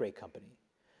any other great company.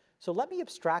 So let me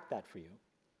abstract that for you.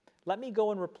 Let me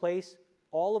go and replace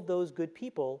all of those good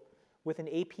people with an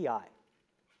API.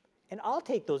 And I'll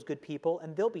take those good people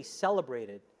and they'll be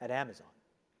celebrated at Amazon.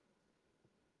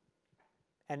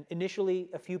 And initially,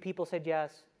 a few people said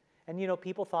yes. And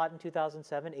people thought in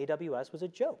 2007 AWS was a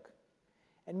joke.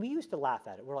 And we used to laugh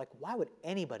at it. We're like, why would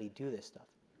anybody do this stuff?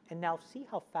 And now see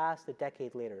how fast a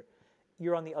decade later,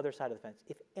 you're on the other side of the fence.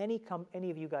 If any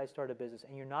of you guys start a business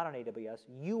and you're not on AWS,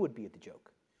 you would be the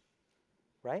joke,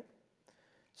 right?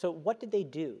 So what did they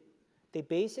do? They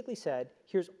basically said,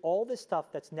 here's all this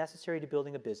stuff that's necessary to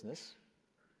building a business.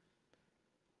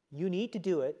 You need to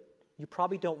do it. You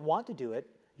probably don't want to do it.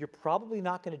 You're probably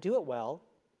not going to do it well.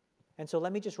 And so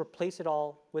let me just replace it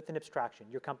all with an abstraction.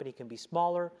 Your company can be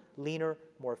smaller, leaner,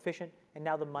 more efficient, and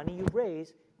now the money you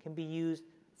raise can be used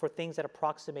for things that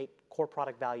approximate core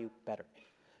product value better.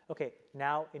 Okay,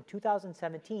 now in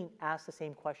 2017, ask the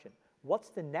same question. What's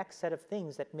the next set of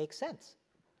things that make sense?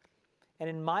 And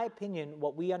in my opinion,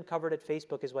 what we uncovered at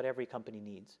Facebook is what every company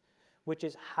needs, which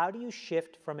is how do you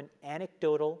shift from an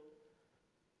anecdotal,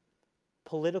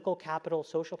 political capital,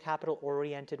 social capital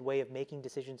oriented way of making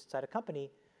decisions inside a company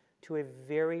to a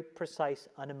very precise,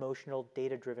 unemotional,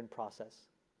 data-driven process.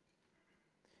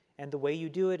 And the way you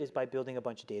do it is by building a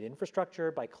bunch of data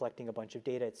infrastructure, by collecting a bunch of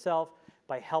data itself,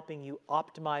 by helping you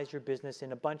optimize your business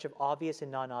in a bunch of obvious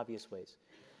and non-obvious ways.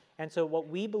 And so what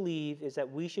we believe is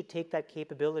that we should take that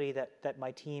capability that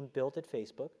my team built at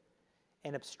Facebook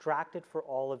and abstract it for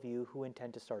all of you who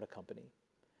intend to start a company.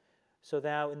 So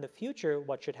now in the future,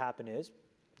 what should happen is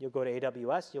you'll go to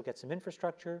AWS, you'll get some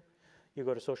infrastructure, you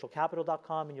go to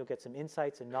socialcapital.com and you'll get some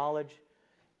insights and knowledge.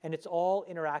 And it's all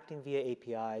interacting via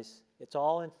APIs. It's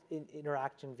all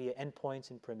interacting via endpoints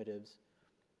and primitives.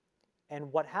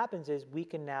 And what happens is we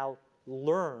can now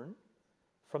learn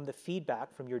from the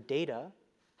feedback from your data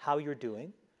how you're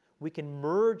doing. We can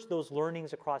merge those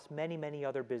learnings across many, many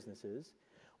other businesses.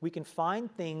 We can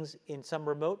find things in some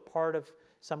remote part of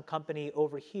some company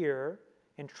over here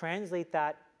and translate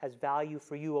that as value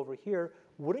for you over here.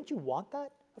 Wouldn't you want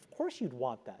that? Of course you'd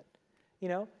want that. You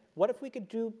know, what if we could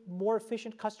do more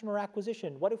efficient customer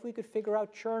acquisition? What if we could figure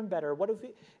out churn better?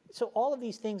 So all of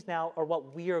these things now are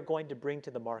what we are going to bring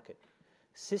to the market.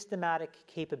 Systematic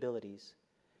capabilities.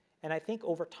 And I think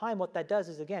over time what that does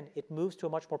is, again, it moves to a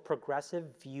much more progressive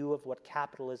view of what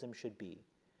capitalism should be.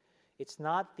 It's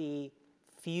not the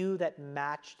few that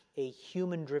matched a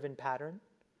human-driven pattern,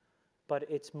 but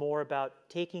it's more about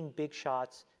taking big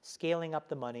shots, scaling up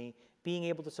the money, being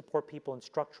able to support people in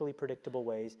structurally predictable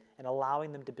ways, and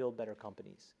allowing them to build better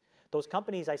companies. Those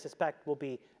companies, I suspect, will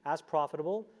be as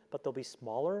profitable, but they'll be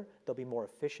smaller, they'll be more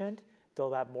efficient,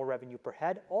 they'll have more revenue per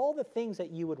head, all the things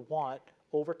that you would want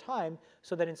over time,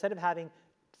 so that instead of having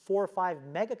 4 or 5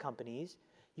 mega companies,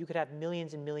 you could have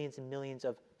millions and millions and millions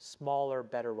of smaller,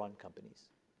 better run companies.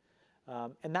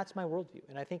 And that's my worldview.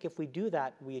 And I think if we do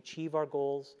that, we achieve our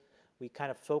goals, we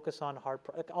kind of focus on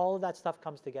all of that stuff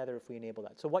comes together if we enable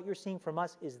that. So what you're seeing from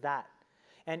us is that.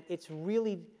 And it's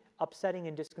really upsetting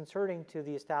and disconcerting to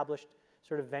the established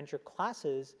sort of venture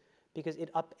classes because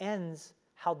it upends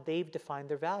how they've defined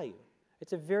their value.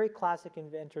 It's a very classic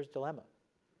inventor's dilemma,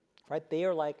 right? They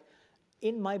are like,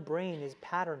 in my brain is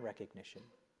pattern recognition.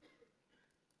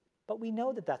 But we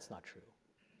know that that's not true.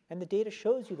 And the data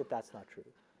shows you that that's not true.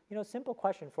 You know, simple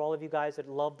question for all of you guys that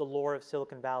love the lore of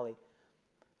Silicon Valley.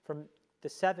 From the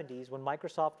 70s, when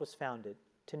Microsoft was founded,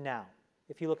 to now,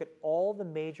 if you look at all the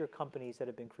major companies that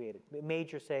have been created,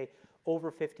 major, say,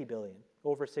 over 50 billion,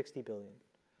 over 60 billion,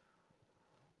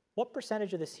 what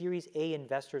percentage of the Series A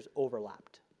investors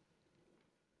overlapped?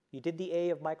 You did the A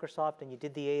of Microsoft and you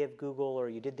did the A of Google or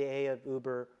you did the A of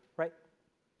Uber, right?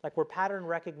 Like where pattern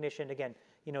recognition, again,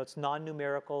 you know, it's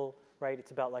non-numerical, right?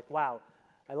 It's about like, wow,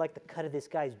 I like the cut of this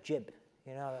guy's jib,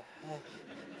 you know.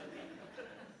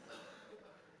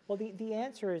 Well, the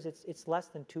answer is it's less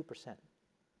than 2%. So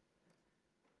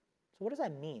what does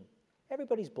that mean?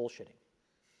 Everybody's bullshitting.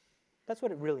 That's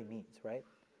what it really means, right?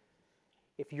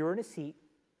 If you're in a seat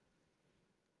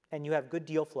and you have good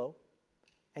deal flow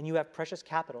and you have precious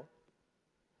capital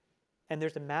and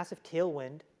there's a massive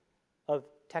tailwind of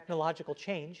technological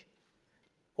change,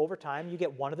 over time you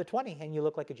get 1 of the 20 and you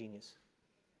look like a genius.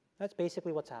 That's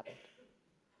basically what's happened.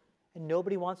 And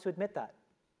nobody wants to admit that.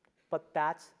 But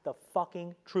that's the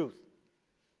fucking truth.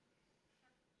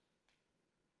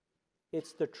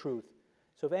 It's the truth.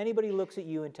 So if anybody looks at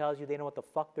you and tells you they know what the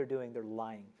fuck they're doing, they're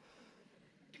lying.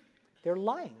 They're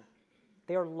lying.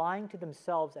 They are lying to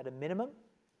themselves at a minimum,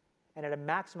 and at a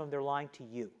maximum, they're lying to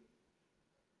you.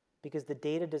 Because the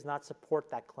data does not support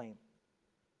that claim.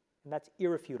 And that's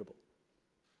irrefutable.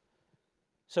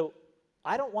 So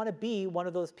I don't want to be one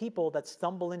of those people that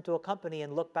stumble into a company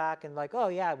and look back and like, oh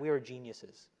yeah, we were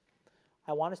geniuses.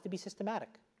 I want us to be systematic.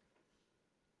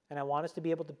 And I want us to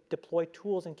be able to deploy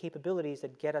tools and capabilities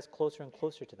that get us closer and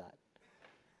closer to that.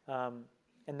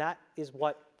 And that is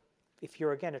what, if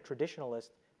you're, again, a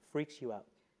traditionalist, freaks you out.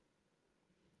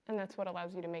 And that's what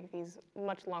allows you to make these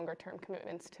much longer term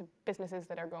commitments to businesses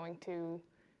that are going to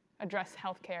address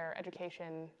healthcare,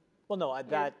 education. Well,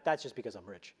 no, that's just because I'm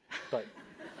rich. But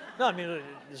no, I mean,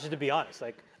 just to be honest,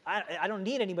 like I don't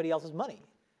need anybody else's money.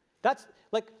 That's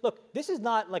like, look, this is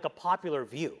not like a popular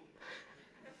view.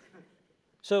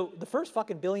 So the first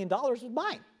fucking $1 billion was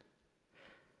mine.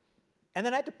 And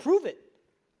then I had to prove it.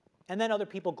 And then other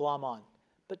people glom on.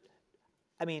 But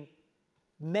I mean,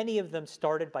 many of them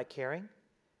started by caring.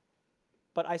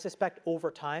 But I suspect over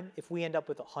time, if we end up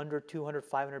with $100, $200,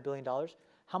 $500 billion,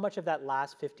 how much of that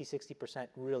last 50, 60%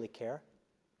 really care?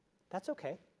 That's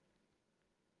okay.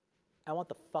 I want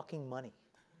the fucking money.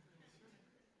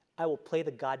 I will play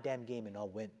the goddamn game and I'll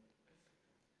win.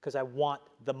 Because I want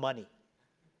the money.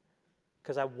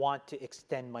 Because I want to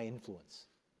extend my influence.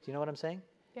 Do you know what I'm saying?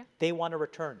 Yeah. They want a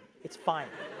return. It's fine.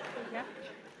 Yeah.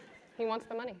 He wants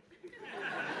the money.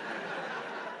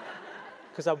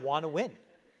 Because I want to win.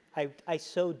 I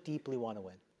so deeply want to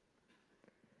win.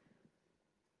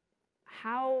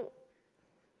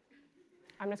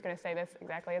 I'm just going to say this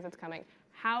exactly as it's coming.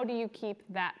 How do you keep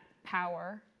that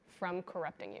power from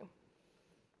corrupting you?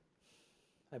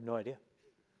 I have no idea.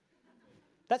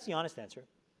 That's the honest answer.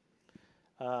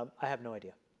 I have no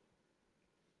idea.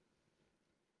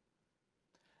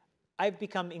 I've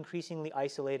become increasingly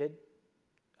isolated.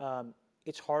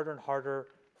 It's harder and harder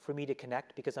for me to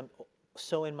connect because I'm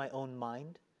so in my own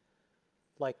mind.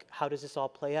 Like, how does this all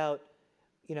play out?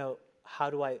 You know, how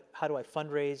do I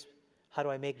fundraise? How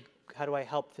do I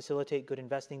help facilitate good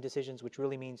investing decisions, which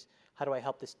really means how do I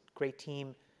help this great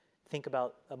team think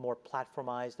about a more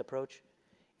platformized approach?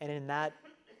 And in that,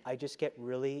 I just get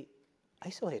really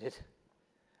isolated.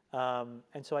 And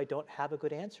so I don't have a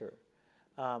good answer.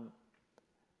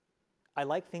 I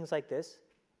like things like this,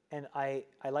 and I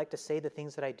like to say the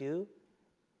things that I do,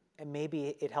 and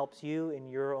maybe it helps you in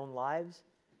your own lives.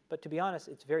 But to be honest,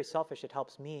 it's very selfish. It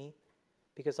helps me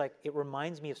because, like, it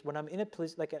reminds me of when I'm in a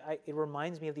place, like, it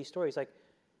reminds me of these stories. Like,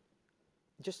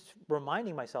 just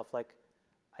reminding myself, like,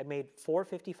 I made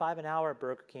 $4.55 an hour at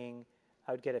Burger King.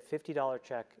 I would get a $50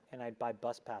 check, and I'd buy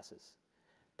bus passes.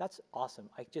 That's awesome.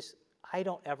 I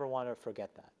don't ever want to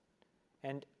forget that.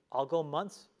 And I'll go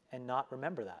months and not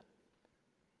remember that.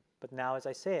 But now as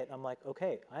I say it, I'm like,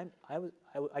 okay,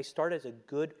 I started as a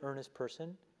good, earnest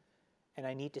person, and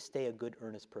I need to stay a good,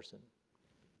 earnest person.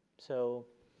 So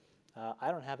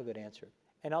I don't have a good answer.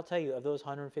 And I'll tell you, of those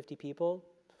 150 people,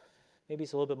 maybe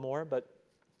it's a little bit more, but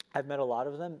I've met a lot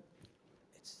of them.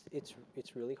 It's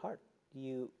really hard.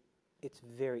 It's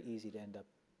very easy to end up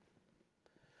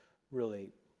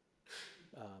really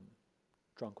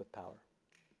drunk with power.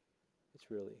 It's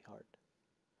really hard.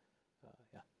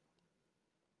 Yeah.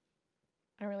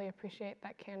 I really appreciate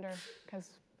that candor because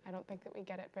I don't think that we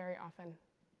get it very often.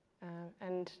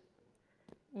 And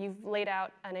you've laid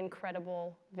out an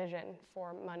incredible vision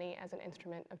for money as an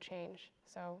instrument of change.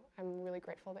 So I'm really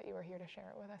grateful that you were here to share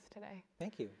it with us today.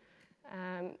 Thank you.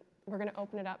 We're going to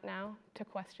open it up now to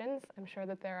questions. I'm sure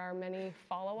that there are many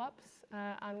follow-ups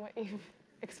on what you've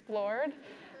explored,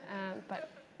 but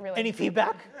really. Any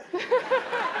feedback?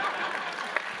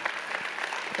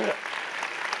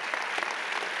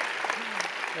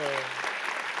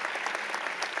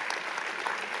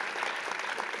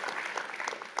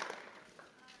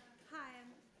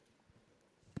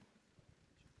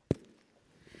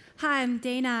 Hi, I'm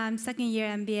Dana. I'm second year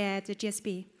MBA at the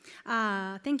GSB.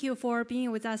 Thank you for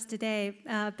being with us today.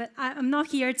 But I'm not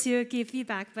here to give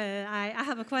feedback, but I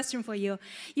have a question for you.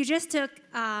 You just took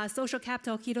Social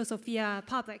Capital Keto Sophia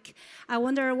public. I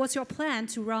wonder what's your plan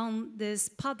to run this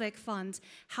public fund?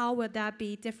 How would that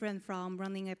be different from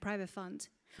running a private fund?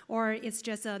 Or it's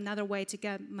just another way to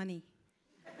get money?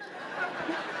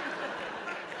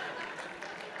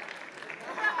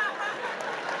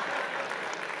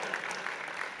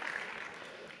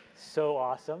 So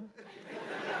awesome.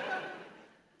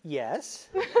 Yes.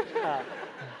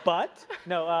 But,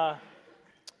 no.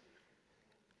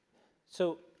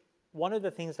 So one of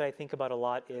the things that I think about a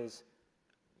lot is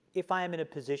if I am in a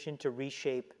position to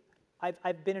reshape,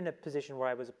 I've been in a position where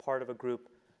I was a part of a group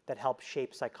that helped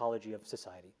shape psychology of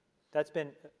society. That's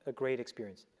been a great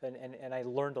experience, and I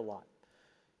learned a lot.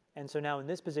 And so now in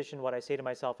this position, what I say to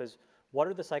myself is, what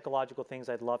are the psychological things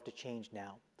I'd love to change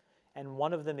now? And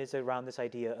one of them is around this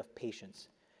idea of patience.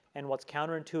 And what's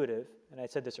counterintuitive, and I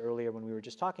said this earlier when we were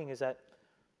just talking, is that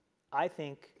I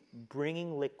think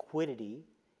bringing liquidity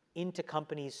into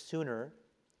companies sooner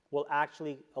will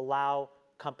actually allow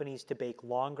companies to bake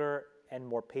longer and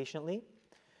more patiently.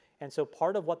 And so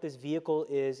part of what this vehicle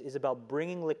is about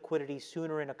bringing liquidity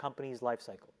sooner in a company's life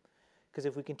cycle. Because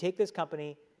if we can take this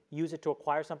company, use it to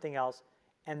acquire something else,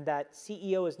 and that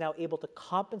CEO is now able to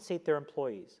compensate their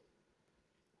employees.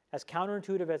 As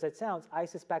counterintuitive as it sounds, I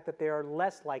suspect that they are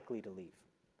less likely to leave.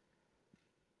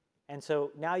 And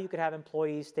so now you could have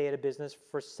employees stay at a business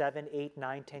for 7, 8,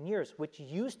 9, 10 years, which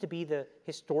used to be the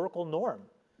historical norm.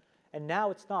 And now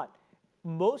it's not.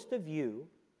 Most of you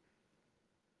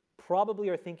probably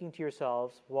are thinking to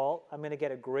yourselves, well, I'm going to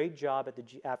get a great job at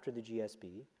after the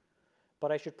GSB,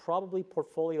 but I should probably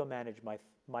portfolio manage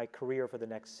my career for the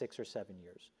next 6 or 7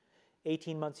 years.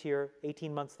 18 months here,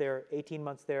 18 months there, 18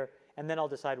 months there, and then I'll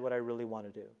decide what I really want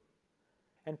to do.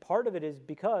 And part of it is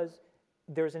because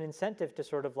there's an incentive to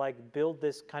sort of like build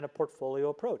this kind of portfolio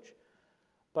approach.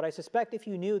 But I suspect if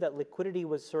you knew that liquidity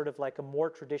was sort of like a more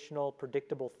traditional,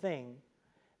 predictable thing,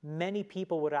 many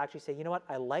people would actually say, you know what,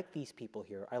 I like these people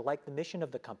here. I like the mission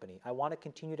of the company. I want to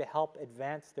continue to help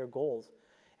advance their goals.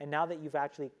 And now that you've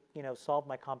actually, solved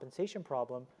my compensation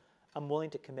problem, I'm willing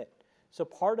to commit. So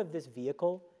part of this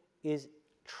vehicle is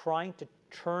trying to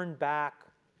turn back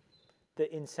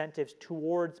the incentives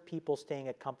towards people staying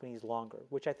at companies longer,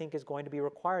 which I think is going to be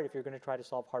required if you're going to try to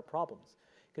solve hard problems.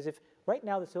 Because if right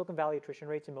now the Silicon Valley attrition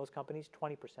rates in most companies,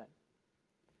 20%.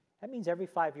 That means every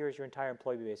 5 years your entire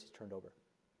employee base is turned over.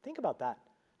 Think about that.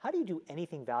 How do you do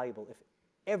anything valuable if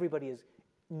everybody is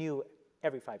new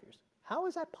every 5 years? How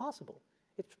is that possible?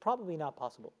 It's probably not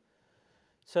possible.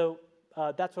 So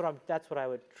that's what I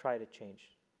would try to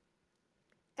change.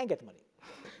 And get the money.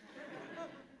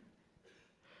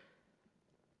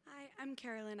 Hi, I'm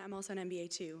Carolyn. I'm also an MBA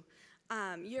too.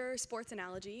 Your sports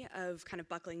analogy of kind of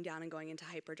buckling down and going into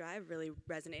hyperdrive really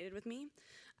resonated with me.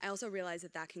 I also realize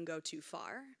that can go too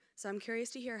far. So I'm curious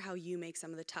to hear how you make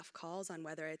some of the tough calls on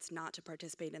whether it's not to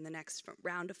participate in the next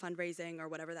round of fundraising or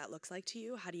whatever that looks like to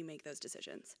you. How do you make those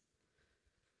decisions?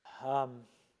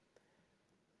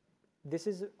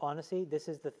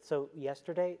 So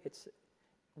yesterday,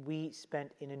 we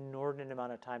spent an inordinate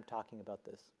amount of time talking about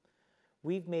this.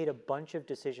 We've made a bunch of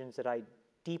decisions that I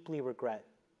deeply regret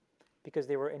because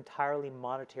they were entirely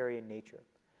monetary in nature.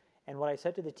 And what I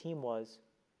said to the team was,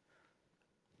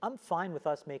 I'm fine with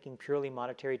us making purely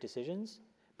monetary decisions,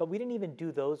 but we didn't even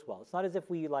do those well. It's not as if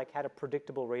we had a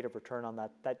predictable rate of return on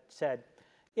that said,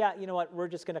 yeah, you know what, we're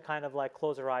just going to kind of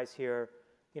close our eyes here,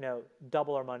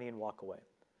 double our money and walk away.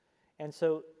 And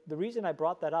so the reason I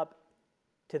brought that up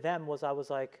to them was I was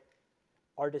like,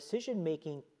 our decision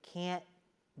making can't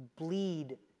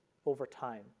bleed over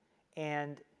time.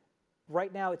 And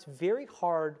right now it's very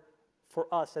hard for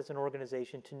us as an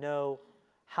organization to know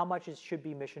how much it should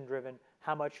be mission driven,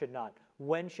 how much should not.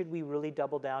 When should we really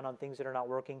double down on things that are not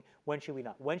working? When should we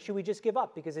not? When should we just give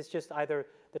up because it's just either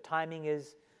the timing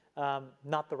is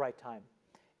not the right time?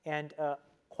 And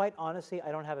quite honestly,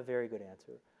 I don't have a very good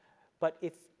answer. But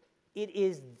if it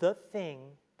is the thing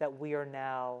that we are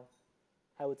now,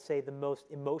 I would say, the most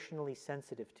emotionally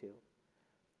sensitive to.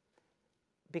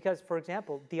 Because, for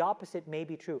example, the opposite may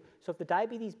be true. So if the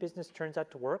diabetes business turns out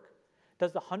to work,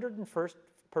 does the 101st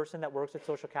person that works at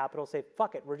Social Capital say,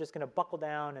 fuck it, we're just going to buckle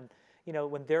down and,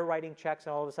 when they're writing checks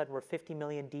and all of a sudden we're 50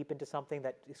 million deep into something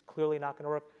that is clearly not going to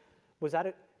work? Was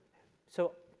that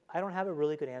So I don't have a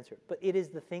really good answer, but it is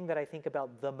the thing that I think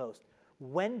about the most.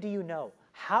 When do you know?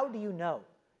 How do you know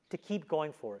to keep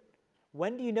going for it?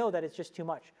 When do you know that it's just too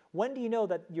much? When do you know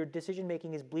that your decision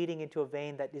making is bleeding into a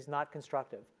vein that is not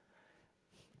constructive?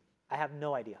 I have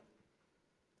no idea.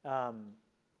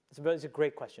 It's a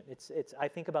great question. I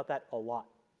think about that a lot.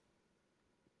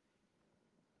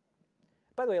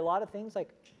 By the way, a lot of things,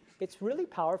 it's really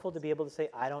powerful to be able to say,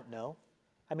 I don't know.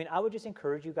 I mean, I would just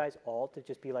encourage you guys all to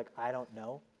just be like, I don't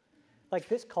know.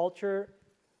 This culture,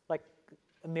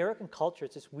 American culture,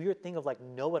 it's this weird thing of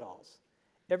know-it-alls.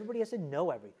 Everybody has to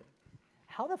know everything.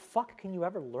 How the fuck can you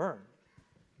ever learn?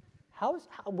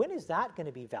 When is that going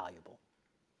to be valuable?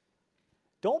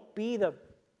 Don't be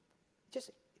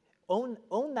just own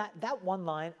that one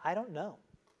line, I don't know,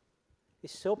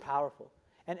 is so powerful.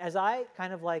 And as I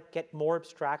kind of get more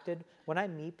abstracted, when I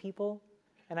meet people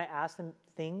and I ask them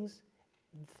things,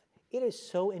 it is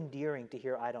so endearing to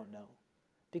hear I don't know.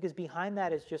 Because behind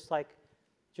that is just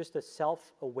a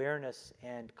self-awareness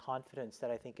and confidence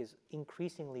that I think is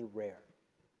increasingly rare.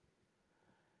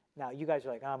 Now, you guys are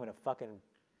like, oh, I'm going to fucking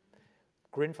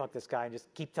grin fuck this guy and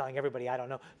just keep telling everybody I don't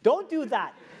know. Don't do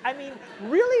that. I mean,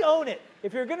 really own it.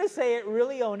 If you're going to say it,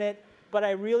 really own it. But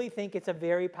I really think it's a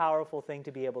very powerful thing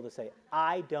to be able to say,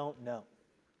 I don't know.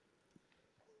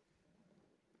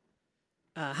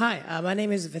 Hi, my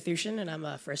name is Vithushan, and I'm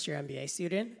a first-year MBA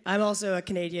student. I'm also a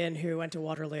Canadian who went to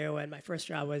Waterloo, and my first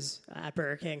job was at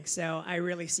Burger King. So I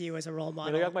really see you as a role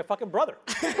model. You look like my fucking brother.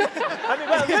 I mean,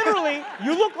 well, literally,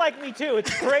 you look like me too.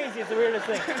 It's crazy. It's the weirdest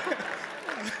thing.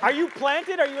 Are you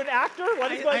planted? Are you an actor?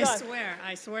 What is going on?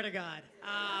 I swear to God.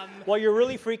 Well, you're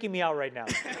really freaking me out right now.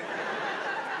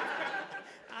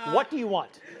 What do you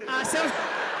want?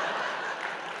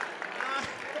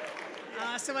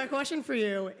 So my question for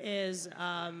you is,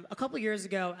 a couple years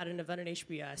ago at an event at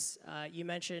HBS, you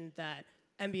mentioned that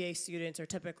MBA students are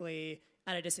typically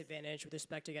at a disadvantage with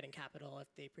respect to getting capital if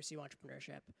they pursue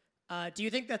entrepreneurship. Do you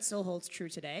think that still holds true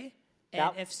today?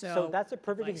 And if so, that's a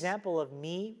perfect advice? example of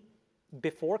me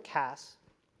before CAS,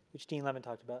 which Dean Levin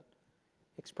talked about,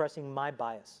 expressing my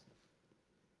bias.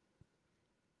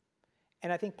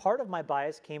 And I think part of my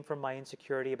bias came from my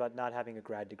insecurity about not having a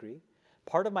grad degree.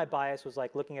 Part of my bias was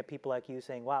like looking at people like you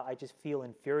saying, wow, I just feel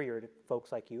inferior to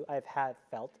folks like you. I've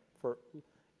felt for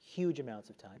huge amounts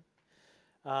of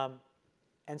time.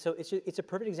 And so it's a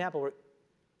perfect example where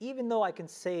even though I can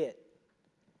say it,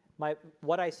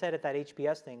 what I said at that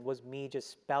HBS thing was me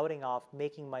just spouting off,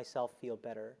 making myself feel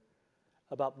better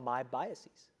about my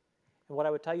biases. And what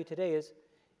I would tell you today is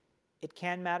it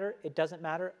can matter, it doesn't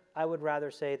matter. I would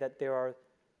rather say that there are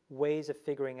ways of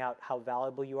figuring out how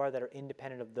valuable you are that are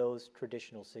independent of those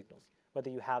traditional signals, whether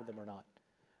you have them or not.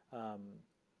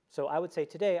 So I would say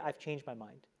today I've changed my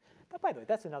mind. But by the way,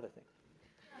 that's another thing.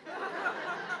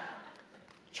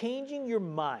 Changing your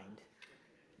mind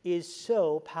is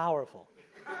so powerful.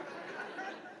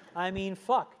 I mean,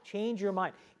 fuck, change your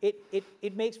mind.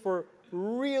 It makes for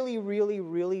really, really,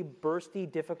 really bursty,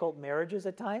 difficult marriages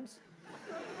at times.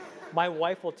 My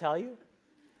wife will tell you.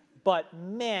 But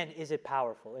man, is it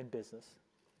powerful in business.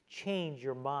 Change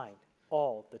your mind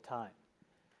all the time.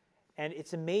 And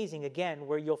it's amazing, again,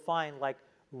 where you'll find like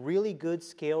really good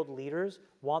scaled leaders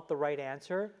want the right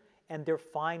answer, and they're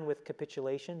fine with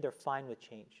capitulation, they're fine with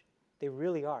change. They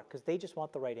really are, because they just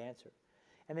want the right answer.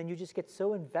 And then you just get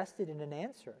so invested in an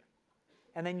answer.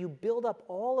 And then you build up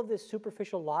all of this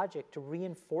superficial logic to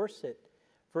reinforce it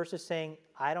versus saying,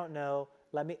 I don't know,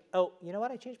 oh, you know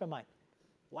what, I changed my mind.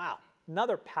 Wow,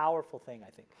 another powerful thing, I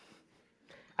think.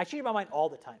 I change my mind all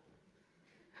the time.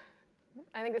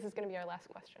 I think this is going to be our last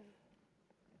question.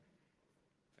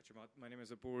 My name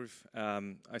is Apurv.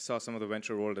 I saw some of the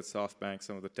venture world at SoftBank,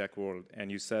 some of the tech world,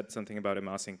 and you said something about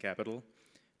amassing capital.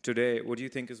 Today, what do you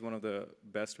think is one of the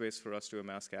best ways for us to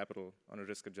amass capital on a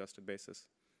risk-adjusted basis?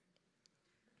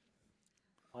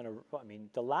 I mean,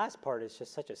 the last part is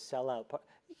just such a sellout part.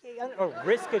 Or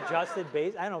risk-adjusted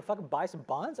base. I don't know, fucking buy some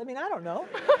bonds? I mean, I don't know.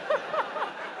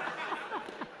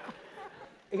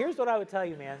 Here's what I would tell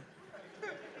you, man.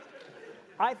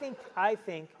 I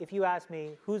think if you ask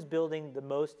me who's building the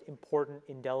most important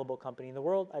indelible company in the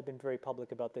world, I've been very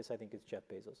public about this, I think it's Jeff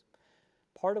Bezos.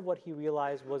 Part of what he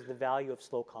realized was the value of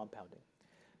slow compounding.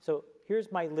 So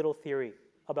here's my little theory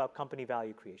about company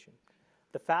value creation.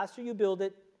 The faster you build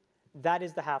it, that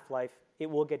is the half-life. It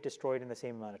will get destroyed in the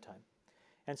same amount of time.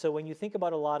 And so when you think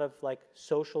about a lot of like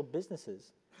social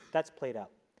businesses, that's played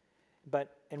out.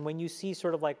 And when you see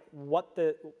sort of like what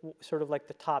the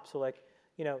top, so like,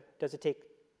 you know, does it take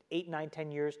 8, 9,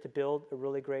 10 years to build a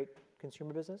really great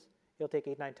consumer business? It'll take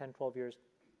 8, 9, 10, 12 years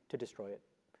to destroy it.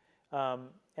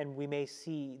 And we may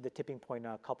see the tipping point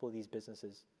on a couple of these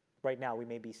businesses. Right now, we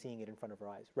may be seeing it in front of our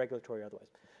eyes, regulatory or otherwise.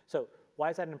 So why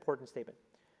is that an important statement?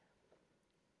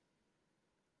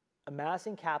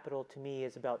 Amassing capital, to me,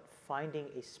 is about finding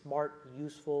a smart,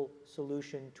 useful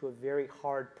solution to a very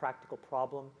hard, practical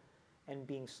problem and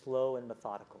being slow and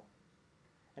methodical.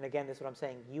 And again, this is what I'm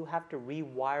saying. You have to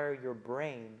rewire your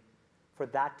brain for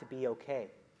that to be okay.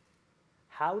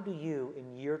 How do you,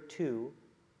 in year 2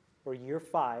 or year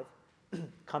 5,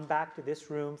 come back to this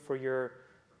room for your,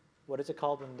 what is it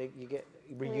called when you get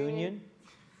reunion?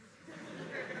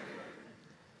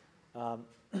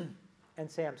 And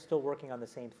say, I'm still working on the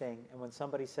same thing. And when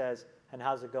somebody says, and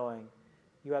how's it going?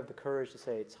 You have the courage to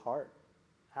say, it's hard.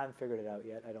 I haven't figured it out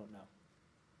yet. I don't know.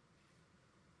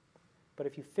 But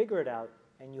if you figure it out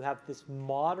and you have this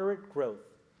moderate growth,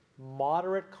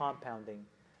 moderate compounding,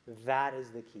 that is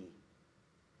the key.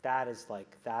 That is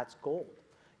like, that's gold.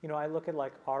 You know, I look at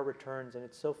like our returns, and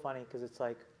it's so funny because it's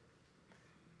like,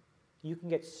 you can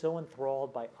get so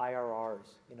enthralled by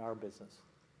IRRs in our business.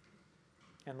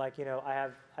 And like, you know, I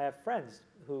have friends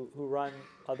who run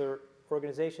other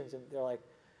organizations, and they're like,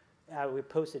 we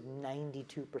posted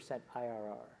 92%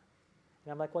 IRR.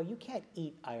 And I'm like, well, you can't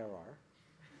eat IRR.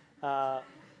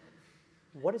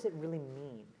 What does it really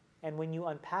mean? And when you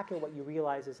unpack it, what you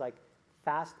realize is like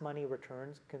fast money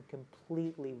returns can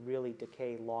completely really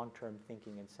decay long-term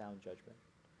thinking and sound judgment.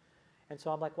 And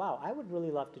so I'm like, wow, I would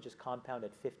really love to just compound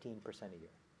at 15% a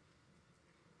year.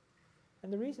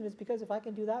 And the reason is because if I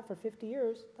can do that for 50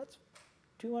 years, that's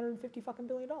 $250 fucking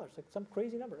billion, like some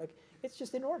crazy number. Like, it's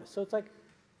just enormous. So it's like,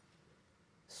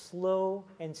 slow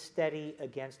and steady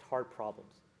against hard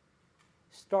problems.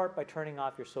 Start by turning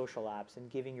off your social apps and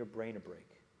giving your brain a break.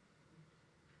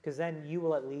 Because then you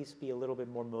will at least be a little bit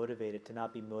more motivated to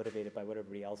not be motivated by what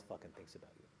everybody else fucking thinks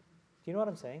about you. Do you know what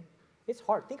I'm saying? It's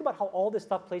hard. Think about how all this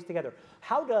stuff plays together.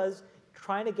 How does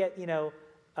trying to get,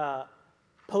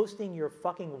 posting your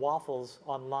fucking waffles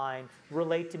online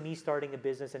relate to me starting a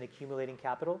business and accumulating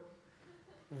capital?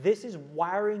 This is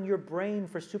wiring your brain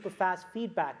for super fast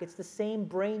feedback. It's the same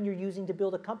brain you're using to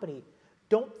build a company.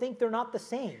 Don't think they're not the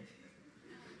same.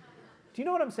 Do you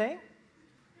know what I'm saying?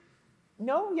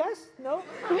 No? Yes? No?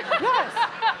 Yes!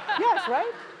 Yes,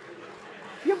 right?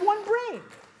 You have one brain.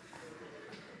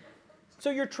 So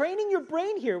you're training your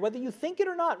brain here, whether you think it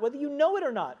or not, whether you know it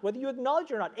or not, whether you acknowledge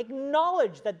it or not.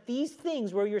 Acknowledge that these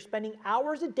things where you're spending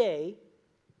hours a day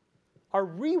are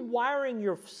rewiring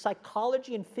your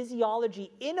psychology and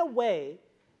physiology in a way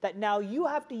that now you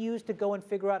have to use to go and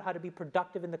figure out how to be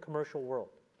productive in the commercial world.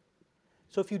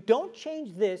 So if you don't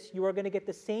change this, you are going to get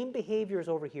the same behaviors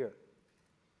over here.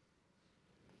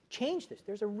 Change this.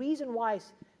 There's a reason why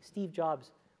Steve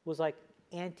Jobs was like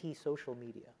anti-social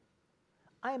media.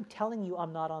 I am telling you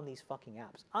I'm not on these fucking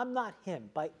apps. I'm not him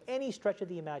by any stretch of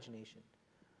the imagination.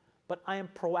 But I am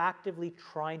proactively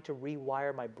trying to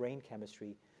rewire my brain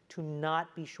chemistry to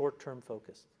not be short-term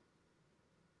focused.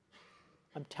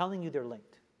 I'm telling you they're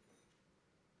linked.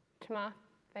 Chamath,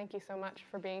 thank you so much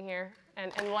for being here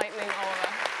and enlightening all of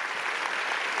us.